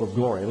us, the hope of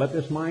glory. Let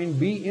this mind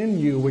be in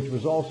you, which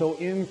was also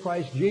in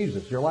Christ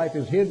Jesus. Your life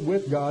is hid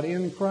with God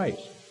in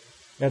Christ,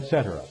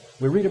 etc.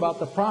 We read about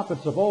the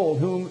prophets of old,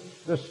 whom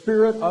the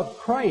Spirit of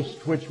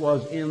Christ, which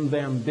was in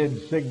them,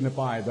 did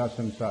signify thus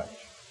and such.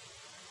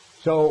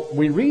 So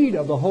we read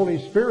of the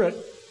Holy Spirit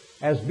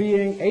as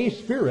being a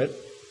spirit.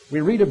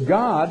 We read of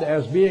God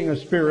as being a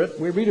spirit.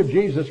 We read of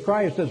Jesus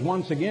Christ as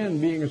once again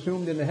being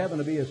assumed into heaven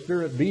to be a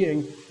spirit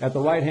being at the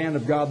right hand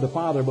of God the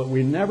Father. But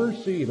we never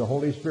see the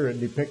Holy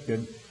Spirit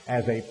depicted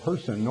as a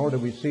person, nor do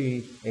we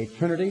see a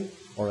Trinity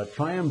or a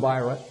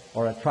triumvirate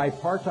or a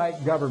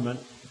tripartite government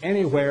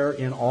anywhere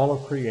in all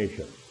of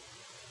creation.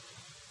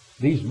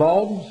 These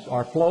bulbs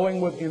are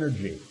flowing with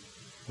energy.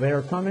 They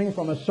are coming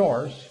from a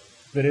source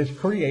that is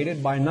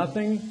created by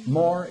nothing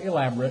more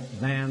elaborate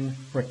than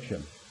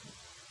friction.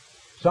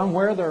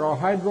 Somewhere there are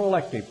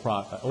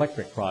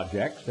hydroelectric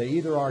projects. They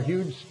either are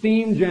huge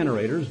steam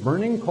generators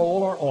burning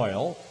coal or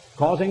oil,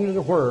 causing it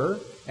to whir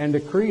and to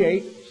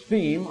create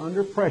steam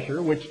under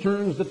pressure, which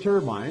turns the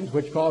turbines,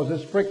 which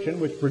causes friction,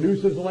 which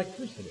produces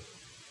electricity.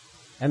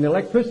 And the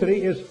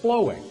electricity is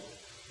flowing.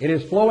 It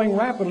is flowing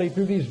rapidly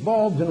through these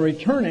bulbs and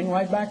returning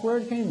right back where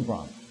it came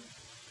from.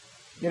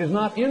 It is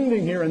not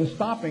ending here and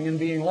stopping and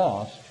being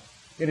lost.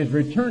 It is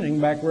returning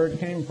back where it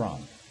came from.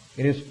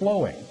 It is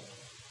flowing.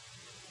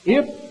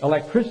 If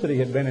electricity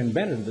had been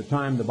invented at the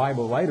time the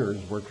Bible writers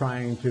were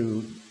trying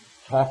to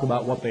talk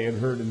about what they had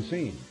heard and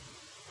seen,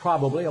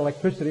 probably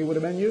electricity would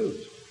have been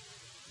used.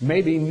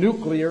 Maybe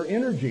nuclear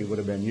energy would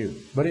have been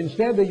used. But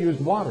instead they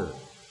used water,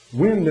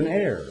 wind and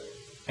air,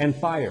 and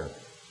fire.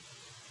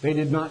 They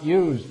did not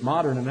use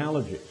modern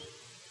analogies.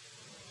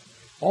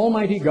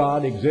 Almighty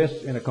God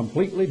exists in a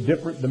completely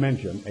different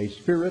dimension, a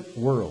spirit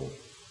world.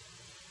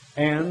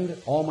 And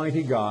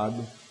Almighty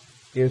God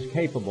is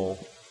capable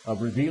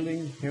of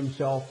revealing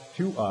Himself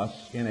to us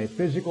in a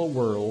physical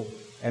world.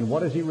 And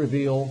what does He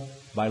reveal?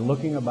 By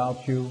looking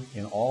about you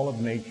in all of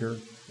nature,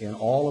 in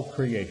all of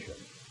creation.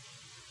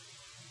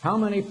 How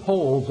many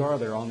poles are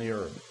there on the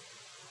earth?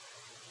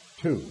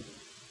 2.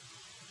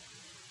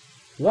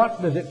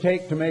 What does it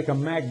take to make a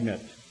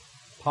magnet?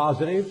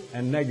 Positive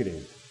and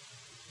negative.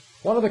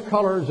 What are the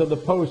colors of the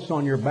posts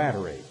on your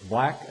battery?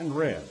 Black and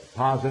red,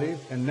 positive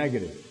and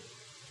negative.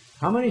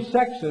 How many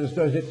sexes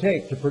does it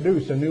take to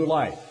produce a new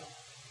life?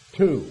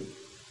 2.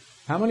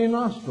 How many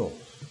nostrils?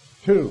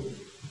 2.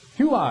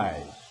 2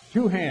 eyes,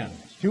 2 hands,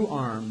 2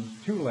 arms,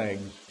 2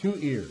 legs, 2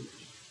 ears.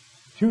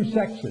 2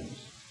 sexes,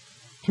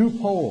 2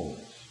 poles,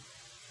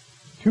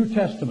 2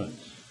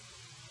 testaments.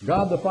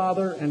 God the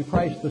Father and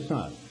Christ the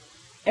Son.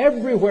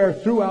 Everywhere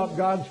throughout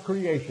God's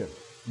creation,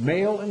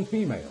 male and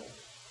female.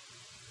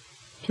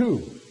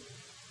 2.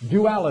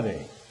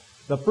 Duality.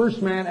 The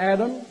first man,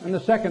 Adam, and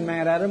the second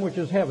man, Adam, which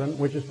is heaven,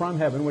 which is from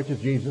heaven, which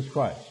is Jesus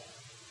Christ.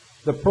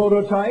 The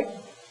prototype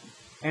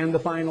and the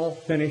final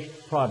finished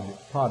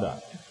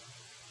product.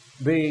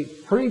 The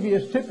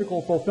previous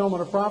typical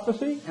fulfillment of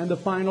prophecy and the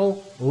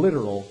final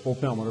literal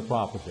fulfillment of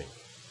prophecy.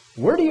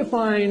 Where do you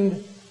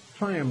find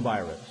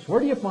triumvirates? Where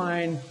do you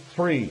find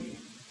 3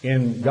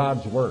 in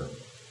God's Word?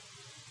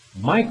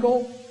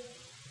 Michael,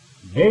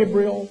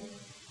 Gabriel,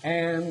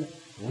 and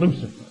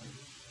Lucifer.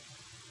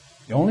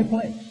 The only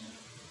place.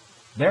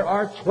 There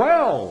are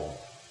 12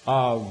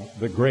 of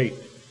the great,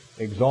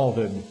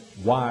 exalted,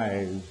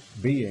 wise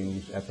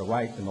beings at the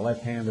right and the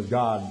left hand of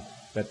God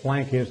that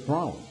flank His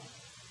throne,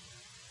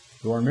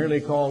 who are merely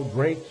called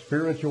great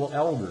spiritual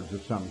elders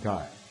of some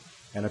kind,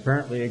 and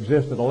apparently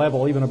exist at a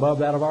level even above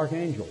that of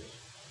archangels.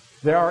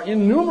 There are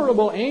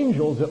innumerable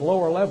angels at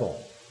lower level.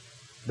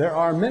 There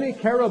are many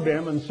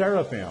cherubim and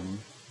seraphim,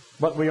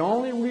 but we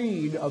only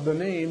read of the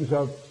names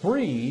of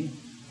 3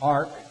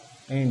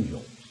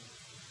 archangels.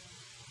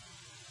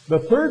 The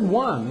third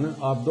one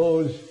of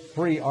those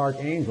 3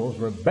 archangels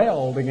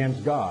rebelled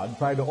against God,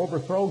 tried to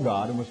overthrow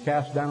God, and was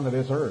cast down to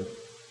this earth,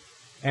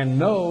 and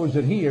knows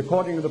that he,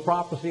 according to the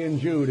prophecy in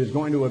Jude, is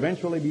going to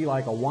eventually be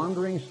like a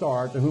wandering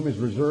star to whom is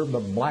reserved the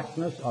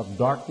blackness of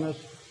darkness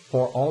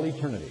for all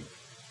eternity.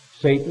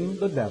 Satan,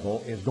 the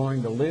devil, is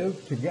going to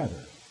live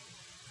together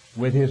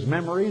with his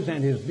memories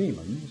and his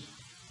demons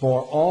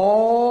for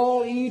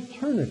all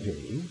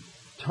eternity,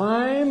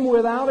 time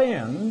without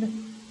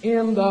end,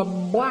 in the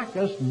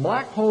blackest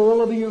black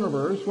hole of the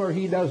universe, where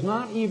he does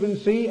not even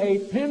see a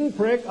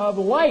pinprick of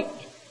light.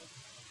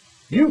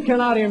 You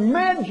cannot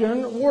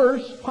imagine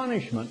worse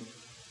punishment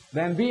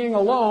than being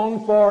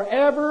alone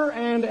forever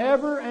and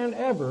ever and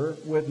ever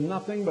with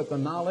nothing but the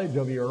knowledge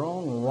of your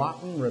own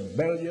rotten,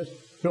 rebellious,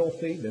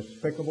 filthy,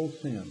 despicable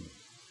sin.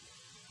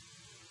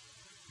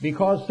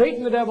 Because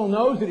Satan the devil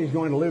knows that he's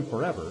going to live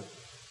forever,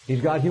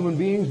 he's got human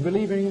beings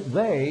believing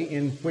they,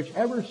 in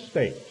whichever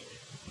state,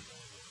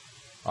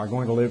 are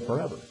going to live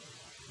forever.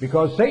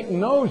 Because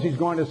Satan knows he's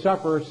going to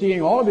suffer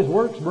seeing all of his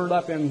works burned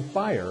up in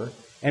fire,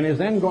 and is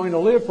then going to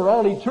live for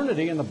all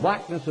eternity in the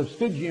blackness of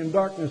Stygian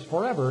darkness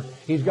forever.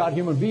 He's got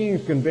human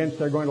beings convinced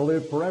they're going to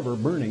live forever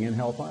burning in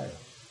hellfire.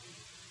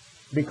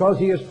 Because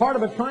he is part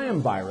of a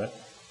triumvirate,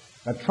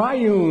 a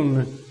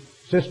triune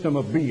system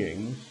of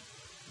beings,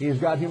 he's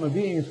got human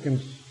beings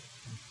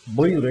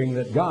believing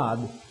that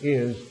God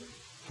is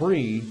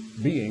three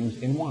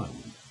beings in one.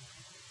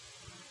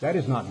 That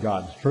is not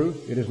God's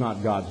truth. It is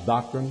not God's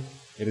doctrine.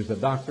 It is the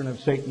doctrine of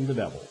Satan the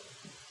devil.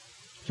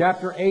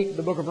 Chapter 8 of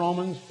the book of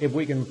Romans, if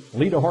we can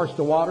lead a horse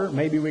to water,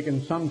 maybe we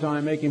can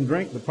sometime make him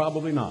drink, but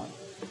probably not.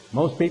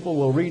 Most people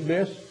will read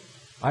this.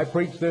 I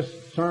preached this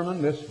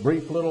sermon, this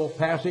brief little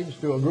passage,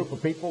 to a group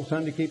of people,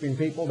 Sunday-keeping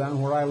people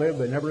down where I live.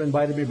 They never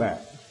invited me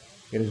back.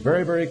 It is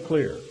very, very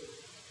clear.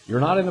 You're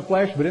not in the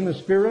flesh, but in the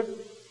Spirit.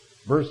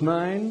 Verse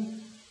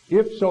 9,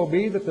 if so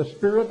be that the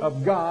Spirit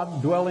of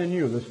God dwell in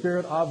you, the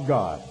Spirit of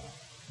God.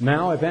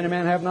 Now, if any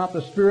man have not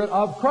the Spirit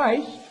of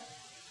Christ,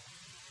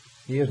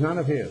 he is none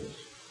of his.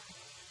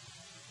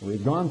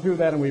 We've gone through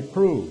that and we've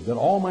proved that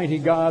Almighty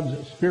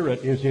God's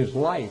Spirit is His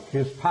life,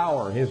 His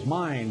power, His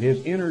mind,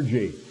 His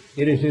energy.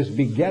 It is His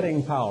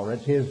begetting power.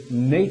 It's His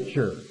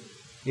nature.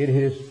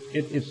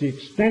 It's the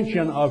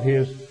extension of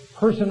His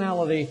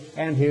personality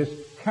and His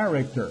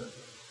character.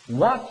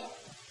 What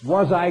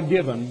was I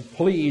given?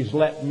 Please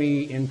let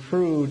me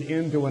intrude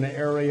into an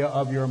area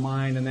of your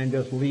mind and then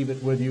just leave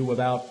it with you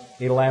without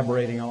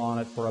elaborating on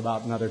it for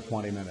about another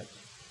 20 minutes.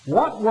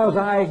 What was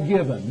I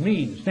given?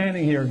 Me,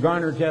 standing here,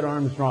 Garner Ted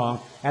Armstrong,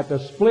 at the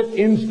split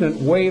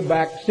instant way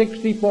back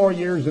 64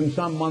 years and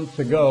some months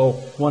ago,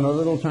 when a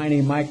little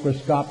tiny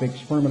microscopic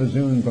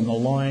spermatozoon from the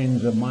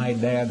loins of my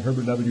dad,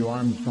 Herbert W.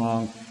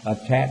 Armstrong,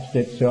 attached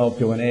itself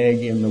to an egg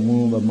in the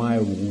womb of my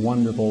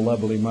wonderful,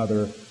 lovely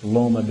mother,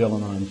 Loma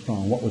Dillon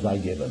Armstrong. What was I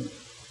given?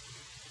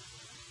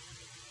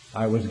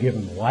 I was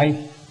given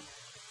life.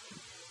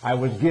 I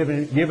was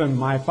given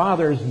my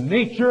father's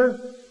nature.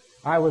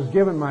 I was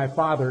given my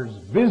father's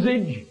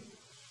visage.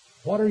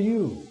 What are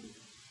you?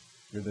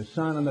 You're the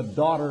son and the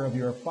daughter of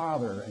your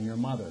father and your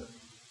mother.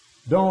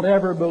 Don't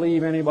ever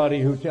believe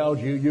anybody who tells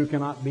you you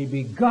cannot be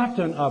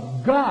begotten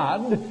of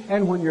God.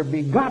 And when you're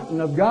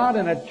begotten of God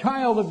and a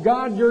child of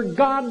God, you're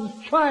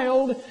God's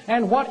child.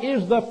 And what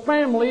is the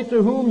family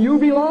to whom you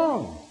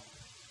belong?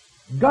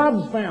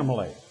 God's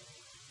family.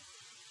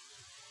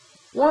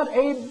 What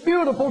a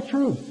beautiful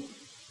truth.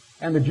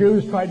 And the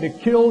Jews tried to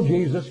kill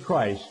Jesus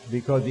Christ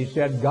because he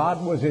said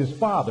God was his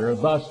Father,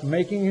 thus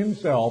making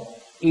himself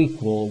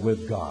equal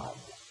with God.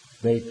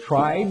 They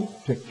tried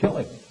to kill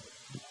him.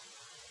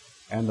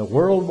 And the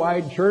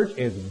worldwide church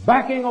is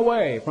backing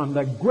away from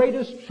the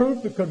greatest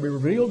truth that could be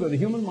revealed to the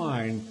human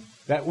mind,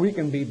 that we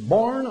can be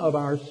born of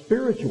our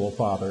spiritual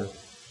Father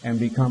and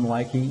become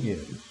like he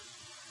is.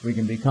 We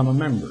can become a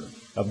member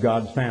of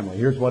God's family.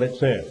 Here's what it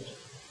says.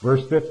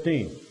 Verse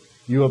 15.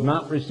 You have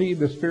not received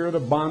the spirit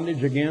of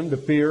bondage again to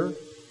fear,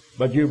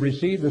 but you've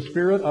received the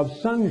spirit of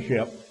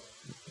sonship,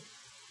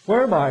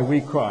 whereby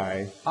we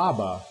cry,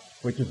 Abba,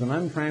 which is an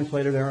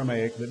untranslated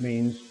Aramaic that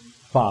means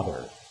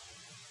Father.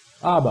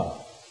 Abba,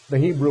 the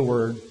Hebrew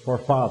word for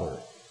Father.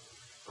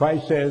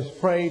 Christ says,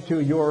 pray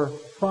to your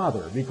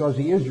Father, because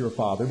he is your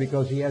Father,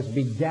 because he has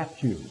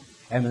begat you.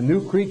 And the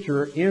new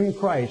creature in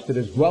Christ that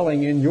is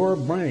dwelling in your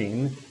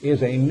brain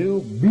is a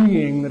new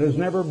being that has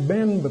never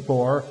been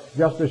before,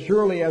 just as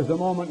surely as the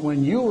moment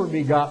when you were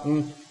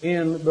begotten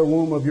in the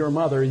womb of your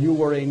mother, you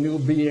were a new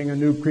being, a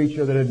new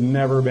creature that had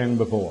never been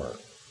before.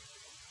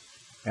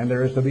 And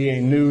there is to be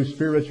a new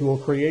spiritual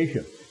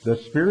creation. The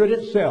Spirit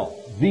itself,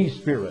 the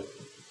Spirit,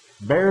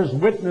 bears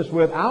witness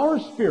with our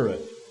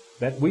spirit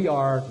that we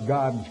are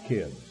God's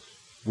kids.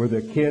 We're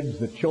the kids,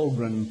 the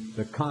children,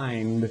 the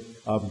kind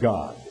of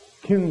God.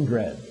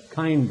 Kindred,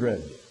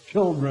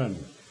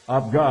 children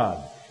of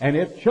God. And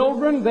if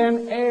children,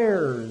 then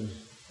heirs,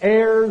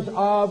 heirs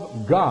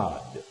of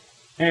God,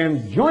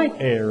 and joint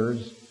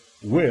heirs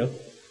with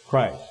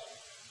Christ.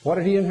 What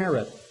did he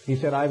inherit? He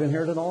said, I've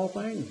inherited all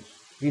things.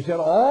 He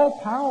said, all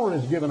power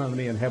is given unto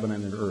me in heaven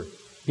and in earth.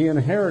 He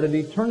inherited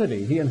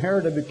eternity. He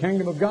inherited the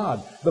kingdom of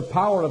God, the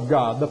power of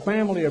God, the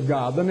family of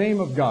God, the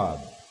name of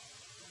God.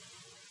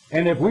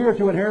 And if we are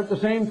to inherit the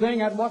same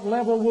thing, at what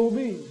level will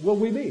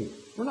we be?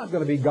 We're not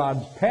going to be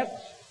God's pets.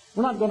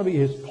 We're not going to be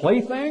his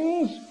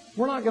playthings.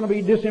 We're not going to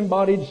be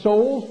disembodied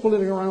souls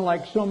floating around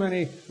like so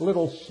many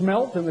little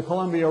smelt in the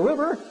Columbia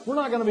River. We're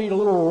not going to be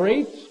little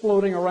wraiths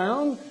floating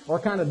around or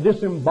kind of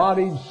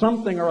disembodied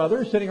something or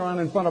other sitting around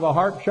in front of a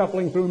harp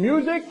shuffling through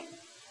music.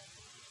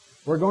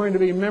 We're going to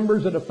be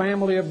members of the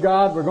family of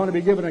God. We're going to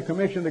be given a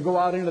commission to go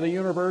out into the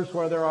universe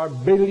where there are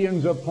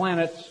billions of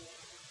planets,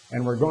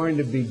 and we're going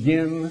to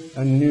begin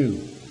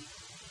anew,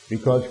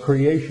 because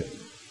creation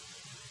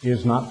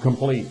is not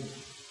complete.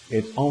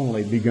 It's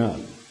only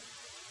begun.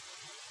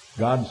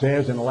 God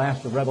says in the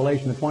last of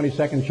Revelation, the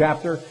 22nd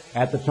chapter,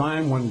 at the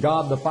time when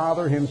God the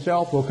Father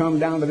himself will come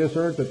down to this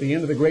earth at the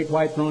end of the great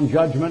white throne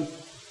judgment,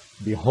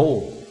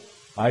 behold,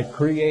 I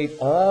create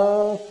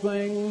all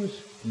things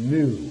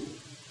new.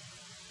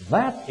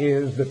 That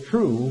is the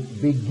true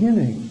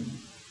beginning.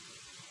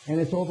 And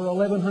it's over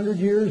 1,100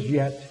 years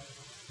yet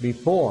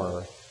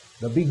before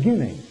the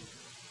beginning.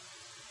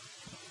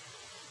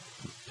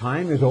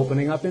 Time is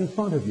opening up in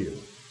front of you,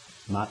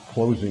 not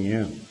closing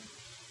in.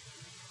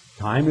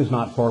 Time is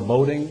not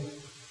foreboding.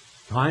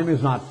 Time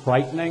is not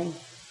frightening.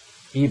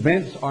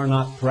 Events are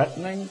not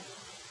threatening.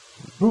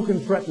 Who can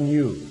threaten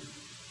you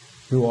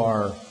who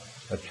are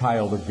a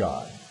child of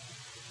God?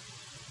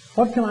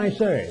 What can I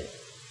say?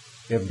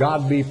 If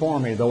God be for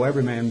me, though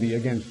every man be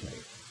against me.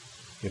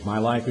 If my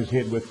life is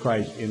hid with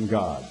Christ in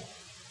God.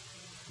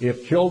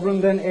 If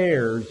children, then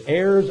heirs,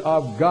 heirs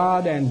of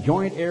God and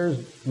joint heirs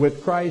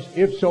with Christ,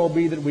 if so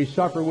be that we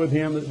suffer with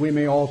him, that we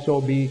may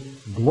also be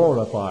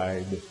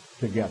glorified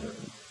together,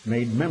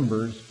 made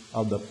members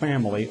of the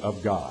family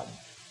of God.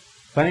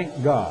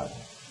 Thank God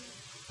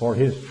for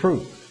his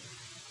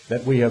truth,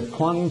 that we have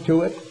clung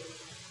to it,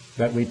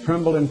 that we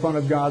tremble in front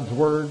of God's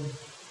word,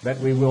 that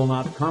we will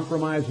not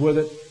compromise with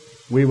it,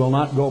 we will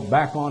not go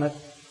back on it,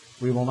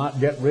 we will not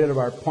get rid of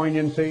our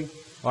poignancy,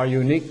 our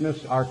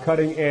uniqueness, our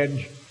cutting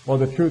edge, or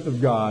the truth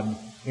of God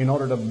in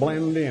order to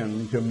blend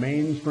in to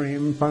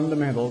mainstream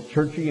fundamental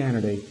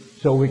churchianity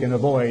so we can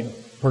avoid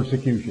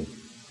persecution.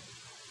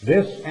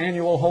 This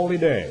annual holy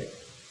day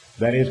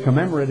that is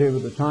commemorative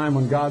of the time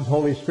when God's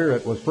Holy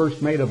Spirit was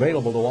first made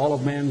available to all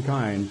of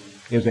mankind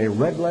is a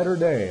red letter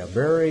day, a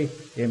very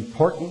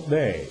important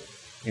day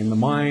in the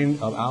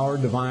mind of our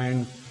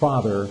divine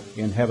Father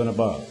in heaven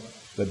above.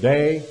 The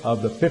day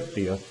of the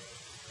 50th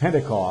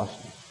Pentecost,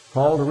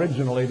 called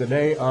originally the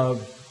day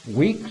of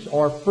weeks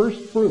or first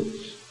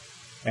fruits.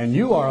 And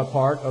you are a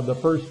part of the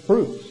first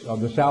fruits of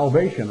the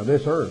salvation of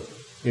this earth.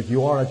 If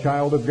you are a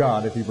child of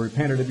God, if you've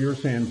repented of your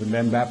sins and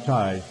been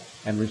baptized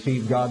and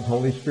received God's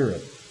Holy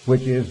Spirit,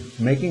 which is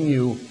making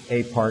you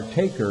a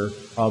partaker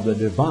of the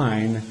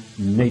divine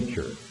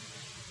nature.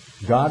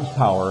 God's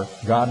power,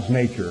 God's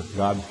nature,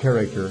 God's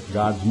character,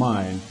 God's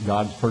mind,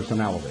 God's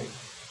personality.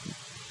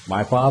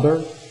 My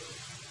Father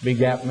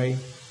begat me,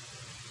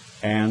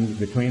 and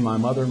between my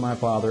mother and my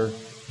father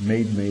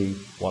made me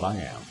what I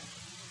am.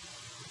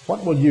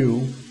 What will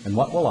you and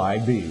what will I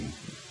be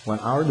when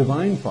our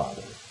divine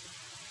Father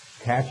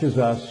catches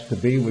us to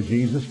be with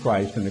Jesus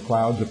Christ in the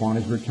clouds upon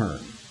his return?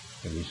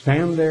 And we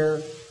stand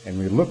there and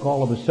we look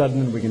all of a sudden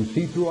and we can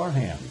see through our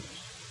hands.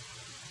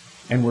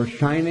 And we're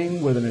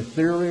shining with an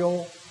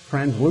ethereal,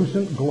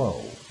 translucent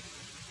glow.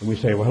 And we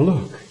say, well,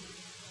 look,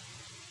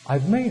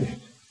 I've made it.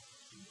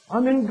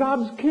 I'm in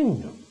God's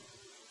kingdom.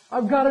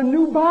 I've got a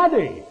new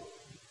body.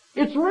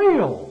 It's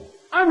real.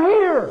 I'm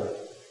here.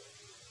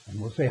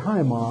 And we'll say,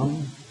 hi,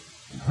 Mom.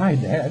 And hi,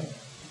 Dad.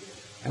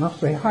 And I'll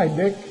say, hi,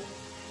 Dick.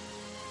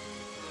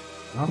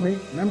 And I'll meet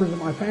members of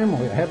my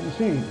family I haven't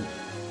seen.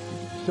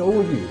 So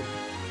will you.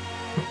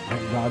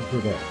 Thank God for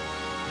that.